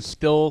think he's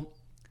still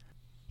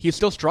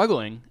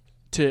struggling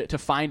to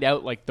find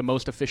out like the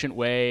most efficient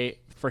way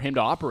for him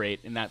to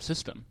operate in that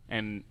system.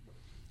 And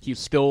he's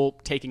still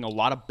taking a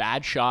lot of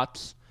bad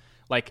shots.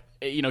 Like,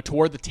 you know,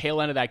 toward the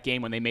tail end of that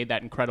game when they made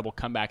that incredible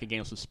comeback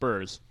against the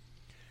Spurs,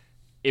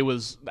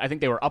 I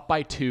think they were up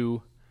by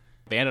 2.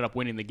 They ended up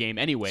winning the game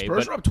anyway.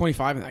 Spurs were up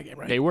 25 in that game,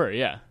 right? They were,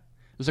 yeah.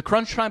 It was a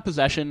crunch time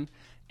possession,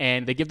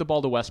 and they give the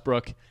ball to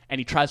Westbrook, and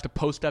he tries to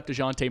post up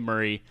DeJounte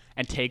Murray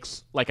and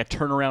takes like a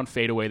turnaround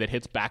fadeaway that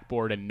hits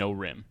backboard and no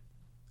rim.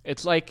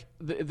 It's like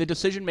the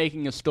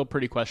decision-making is still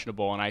pretty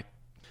questionable, and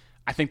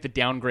I think the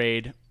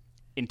downgrade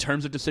in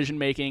terms of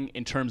decision-making,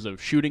 in terms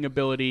of shooting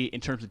ability, in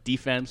terms of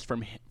defense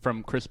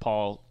from Chris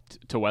Paul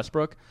to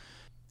Westbrook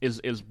is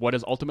what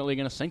is ultimately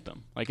going to sink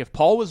them. Like, if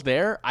Paul was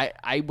there,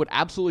 I would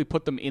absolutely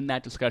put them in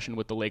that discussion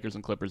with the Lakers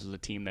and Clippers as a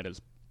team that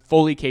is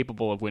fully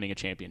capable of winning a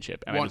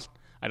championship. And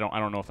I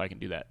don't know if I can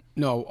do that.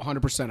 No,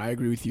 100%. I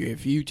agree with you.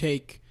 If you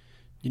take,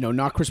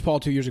 not Chris Paul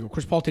 2 years ago,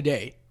 Chris Paul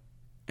today,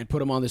 and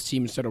put him on this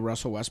team instead of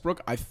Russell Westbrook,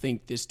 I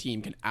think this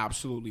team can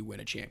absolutely win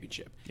a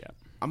championship. Yeah.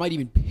 I might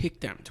even pick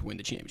them to win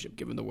the championship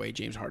given the way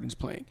James Harden's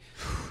playing.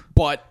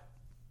 But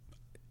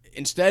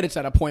instead, it's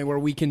at a point where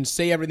we can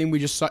say everything we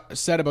just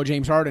said about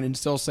James Harden and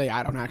still say,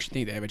 I don't actually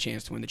think they have a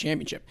chance to win the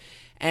championship.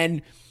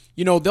 And,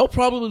 they'll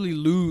probably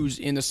lose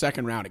in the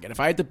second round again. If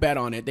I had to bet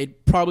on it,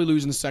 they'd probably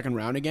lose in the second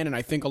round again. And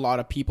I think a lot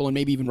of people, and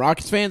maybe even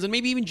Rockets fans, and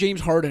maybe even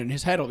James Harden in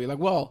his head will be like,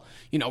 well,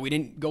 we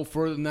didn't go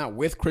further than that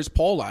with Chris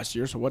Paul last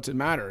year, so what's it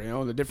matter?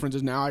 The difference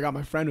is now I got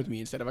my friend with me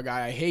instead of a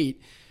guy I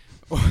hate.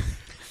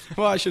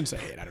 Well, I shouldn't say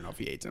hate. I don't know if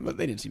he hates him, but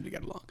they didn't seem to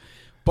get along.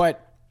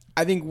 But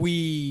I think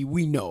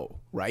we know,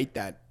 right,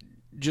 that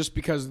just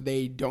because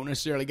they don't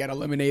necessarily get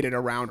eliminated a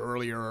round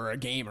earlier or a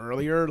game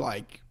earlier,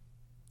 like,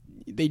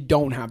 they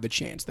don't have the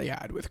chance they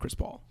had with Chris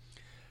Paul.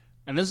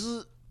 And this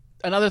is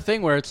another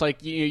thing where it's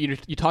like you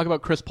talk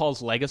about Chris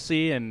Paul's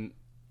legacy and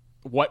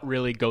what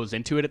really goes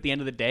into it at the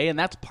end of the day, and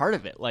that's part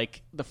of it.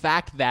 Like the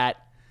fact that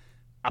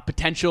a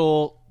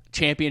potential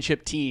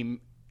championship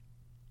team,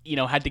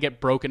 had to get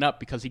broken up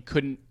because he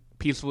couldn't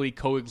peacefully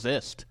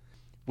coexist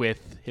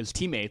with his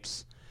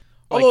teammates.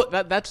 Like,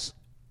 that's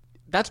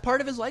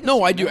part of his legacy.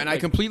 No, I do, and I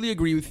completely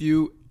agree with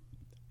you.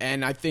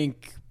 And I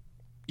think,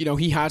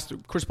 he has to.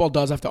 Chris Paul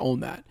does have to own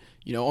that.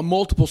 On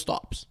multiple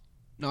stops,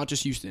 not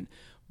just Houston.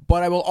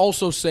 But I will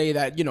also say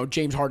that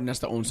James Harden has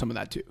to own some of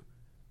that too,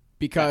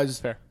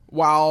 because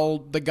while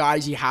the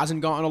guys he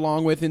hasn't gotten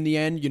along with in the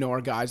end,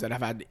 are guys that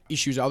have had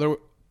issues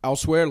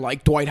elsewhere,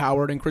 like Dwight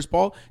Howard and Chris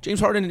Paul, James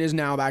Harden is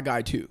now that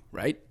guy too,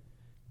 right?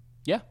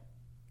 Yeah,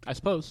 I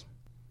suppose.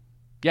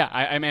 Yeah,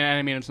 I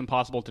mean, it's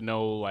impossible to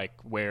know like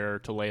where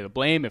to lay the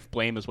blame, if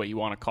blame is what you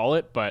want to call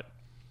it. But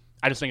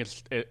I just think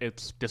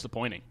it's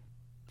disappointing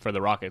for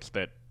the Rockets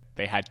that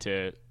they had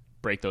to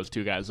break those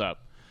two guys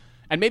up.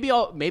 And maybe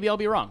I'll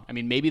be wrong. I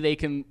mean, maybe they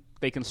can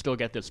still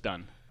get this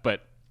done.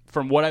 But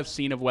from what I've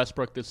seen of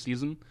Westbrook this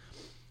season,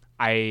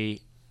 I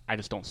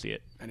just don't see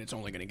it. And it's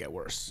only going to get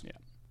worse. Yeah.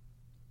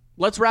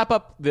 Let's wrap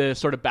up the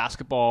sort of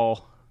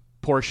basketball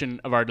portion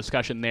of our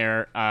discussion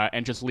there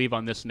and just leave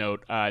on this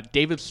note.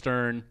 David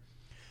Stern,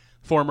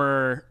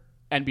 former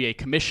NBA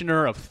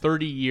commissioner of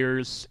 30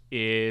 years,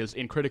 is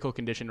in critical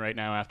condition right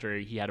now after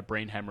he had a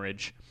brain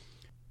hemorrhage.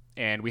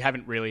 And we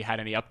haven't really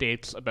had any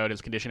updates about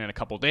his condition in a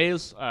couple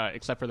days,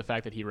 except for the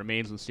fact that he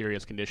remains in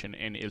serious condition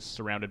and is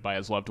surrounded by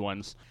his loved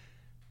ones.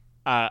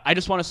 I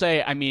just want to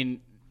say, I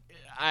mean,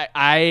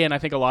 I and I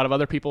think a lot of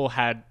other people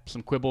had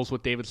some quibbles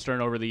with David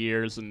Stern over the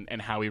years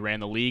and how he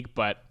ran the league,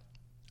 but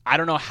I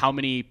don't know how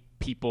many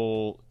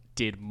people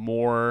did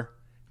more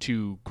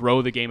to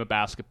grow the game of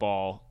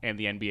basketball and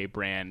the NBA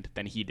brand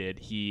than he did.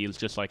 He is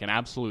just like an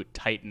absolute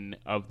titan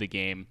of the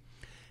game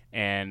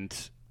and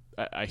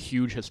a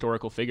huge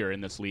historical figure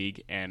in this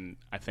league. And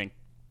I think,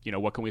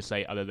 what can we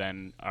say other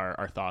than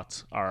our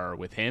thoughts are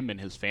with him and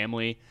his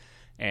family,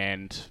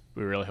 and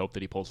we really hope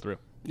that he pulls through.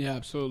 Yeah,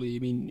 absolutely. I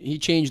mean, he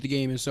changed the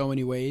game in so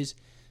many ways,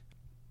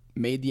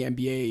 made the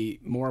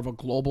NBA more of a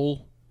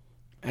global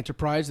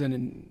enterprise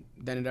than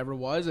it ever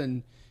was.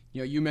 And,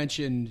 you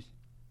mentioned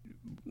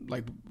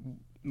like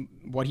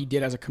what he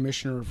did as a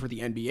commissioner for the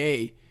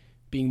NBA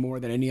being more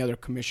than any other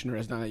commissioner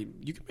has done.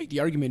 You can make the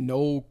argument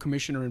no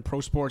commissioner in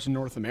pro sports in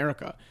North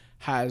America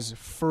has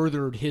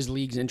furthered his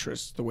league's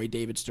interests the way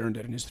David Stern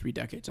did in his 3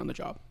 decades on the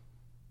job.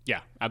 Yeah,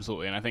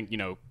 absolutely. And I think,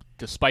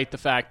 despite the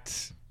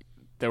fact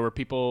there were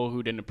people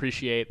who didn't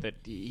appreciate that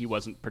he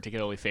wasn't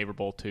particularly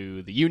favorable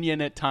to the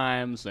union at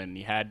times, and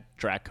he had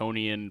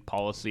draconian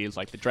policies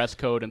like the dress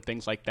code and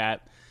things like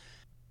that,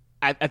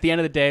 at the end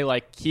of the day,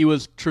 like, he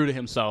was true to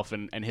himself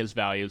and his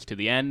values to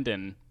the end,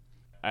 and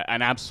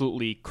an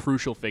absolutely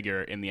crucial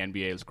figure in the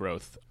NBA's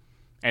growth.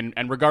 And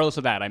regardless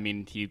of that, I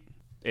mean, he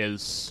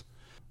is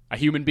a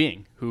human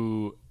being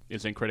who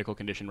is in critical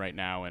condition right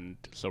now, and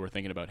so we're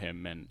thinking about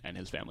him and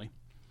his family.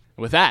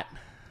 With that,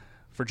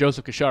 for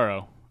Joseph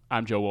Cacharo,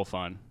 I'm Joe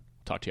Wolfon.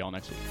 Talk to you all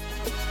next week.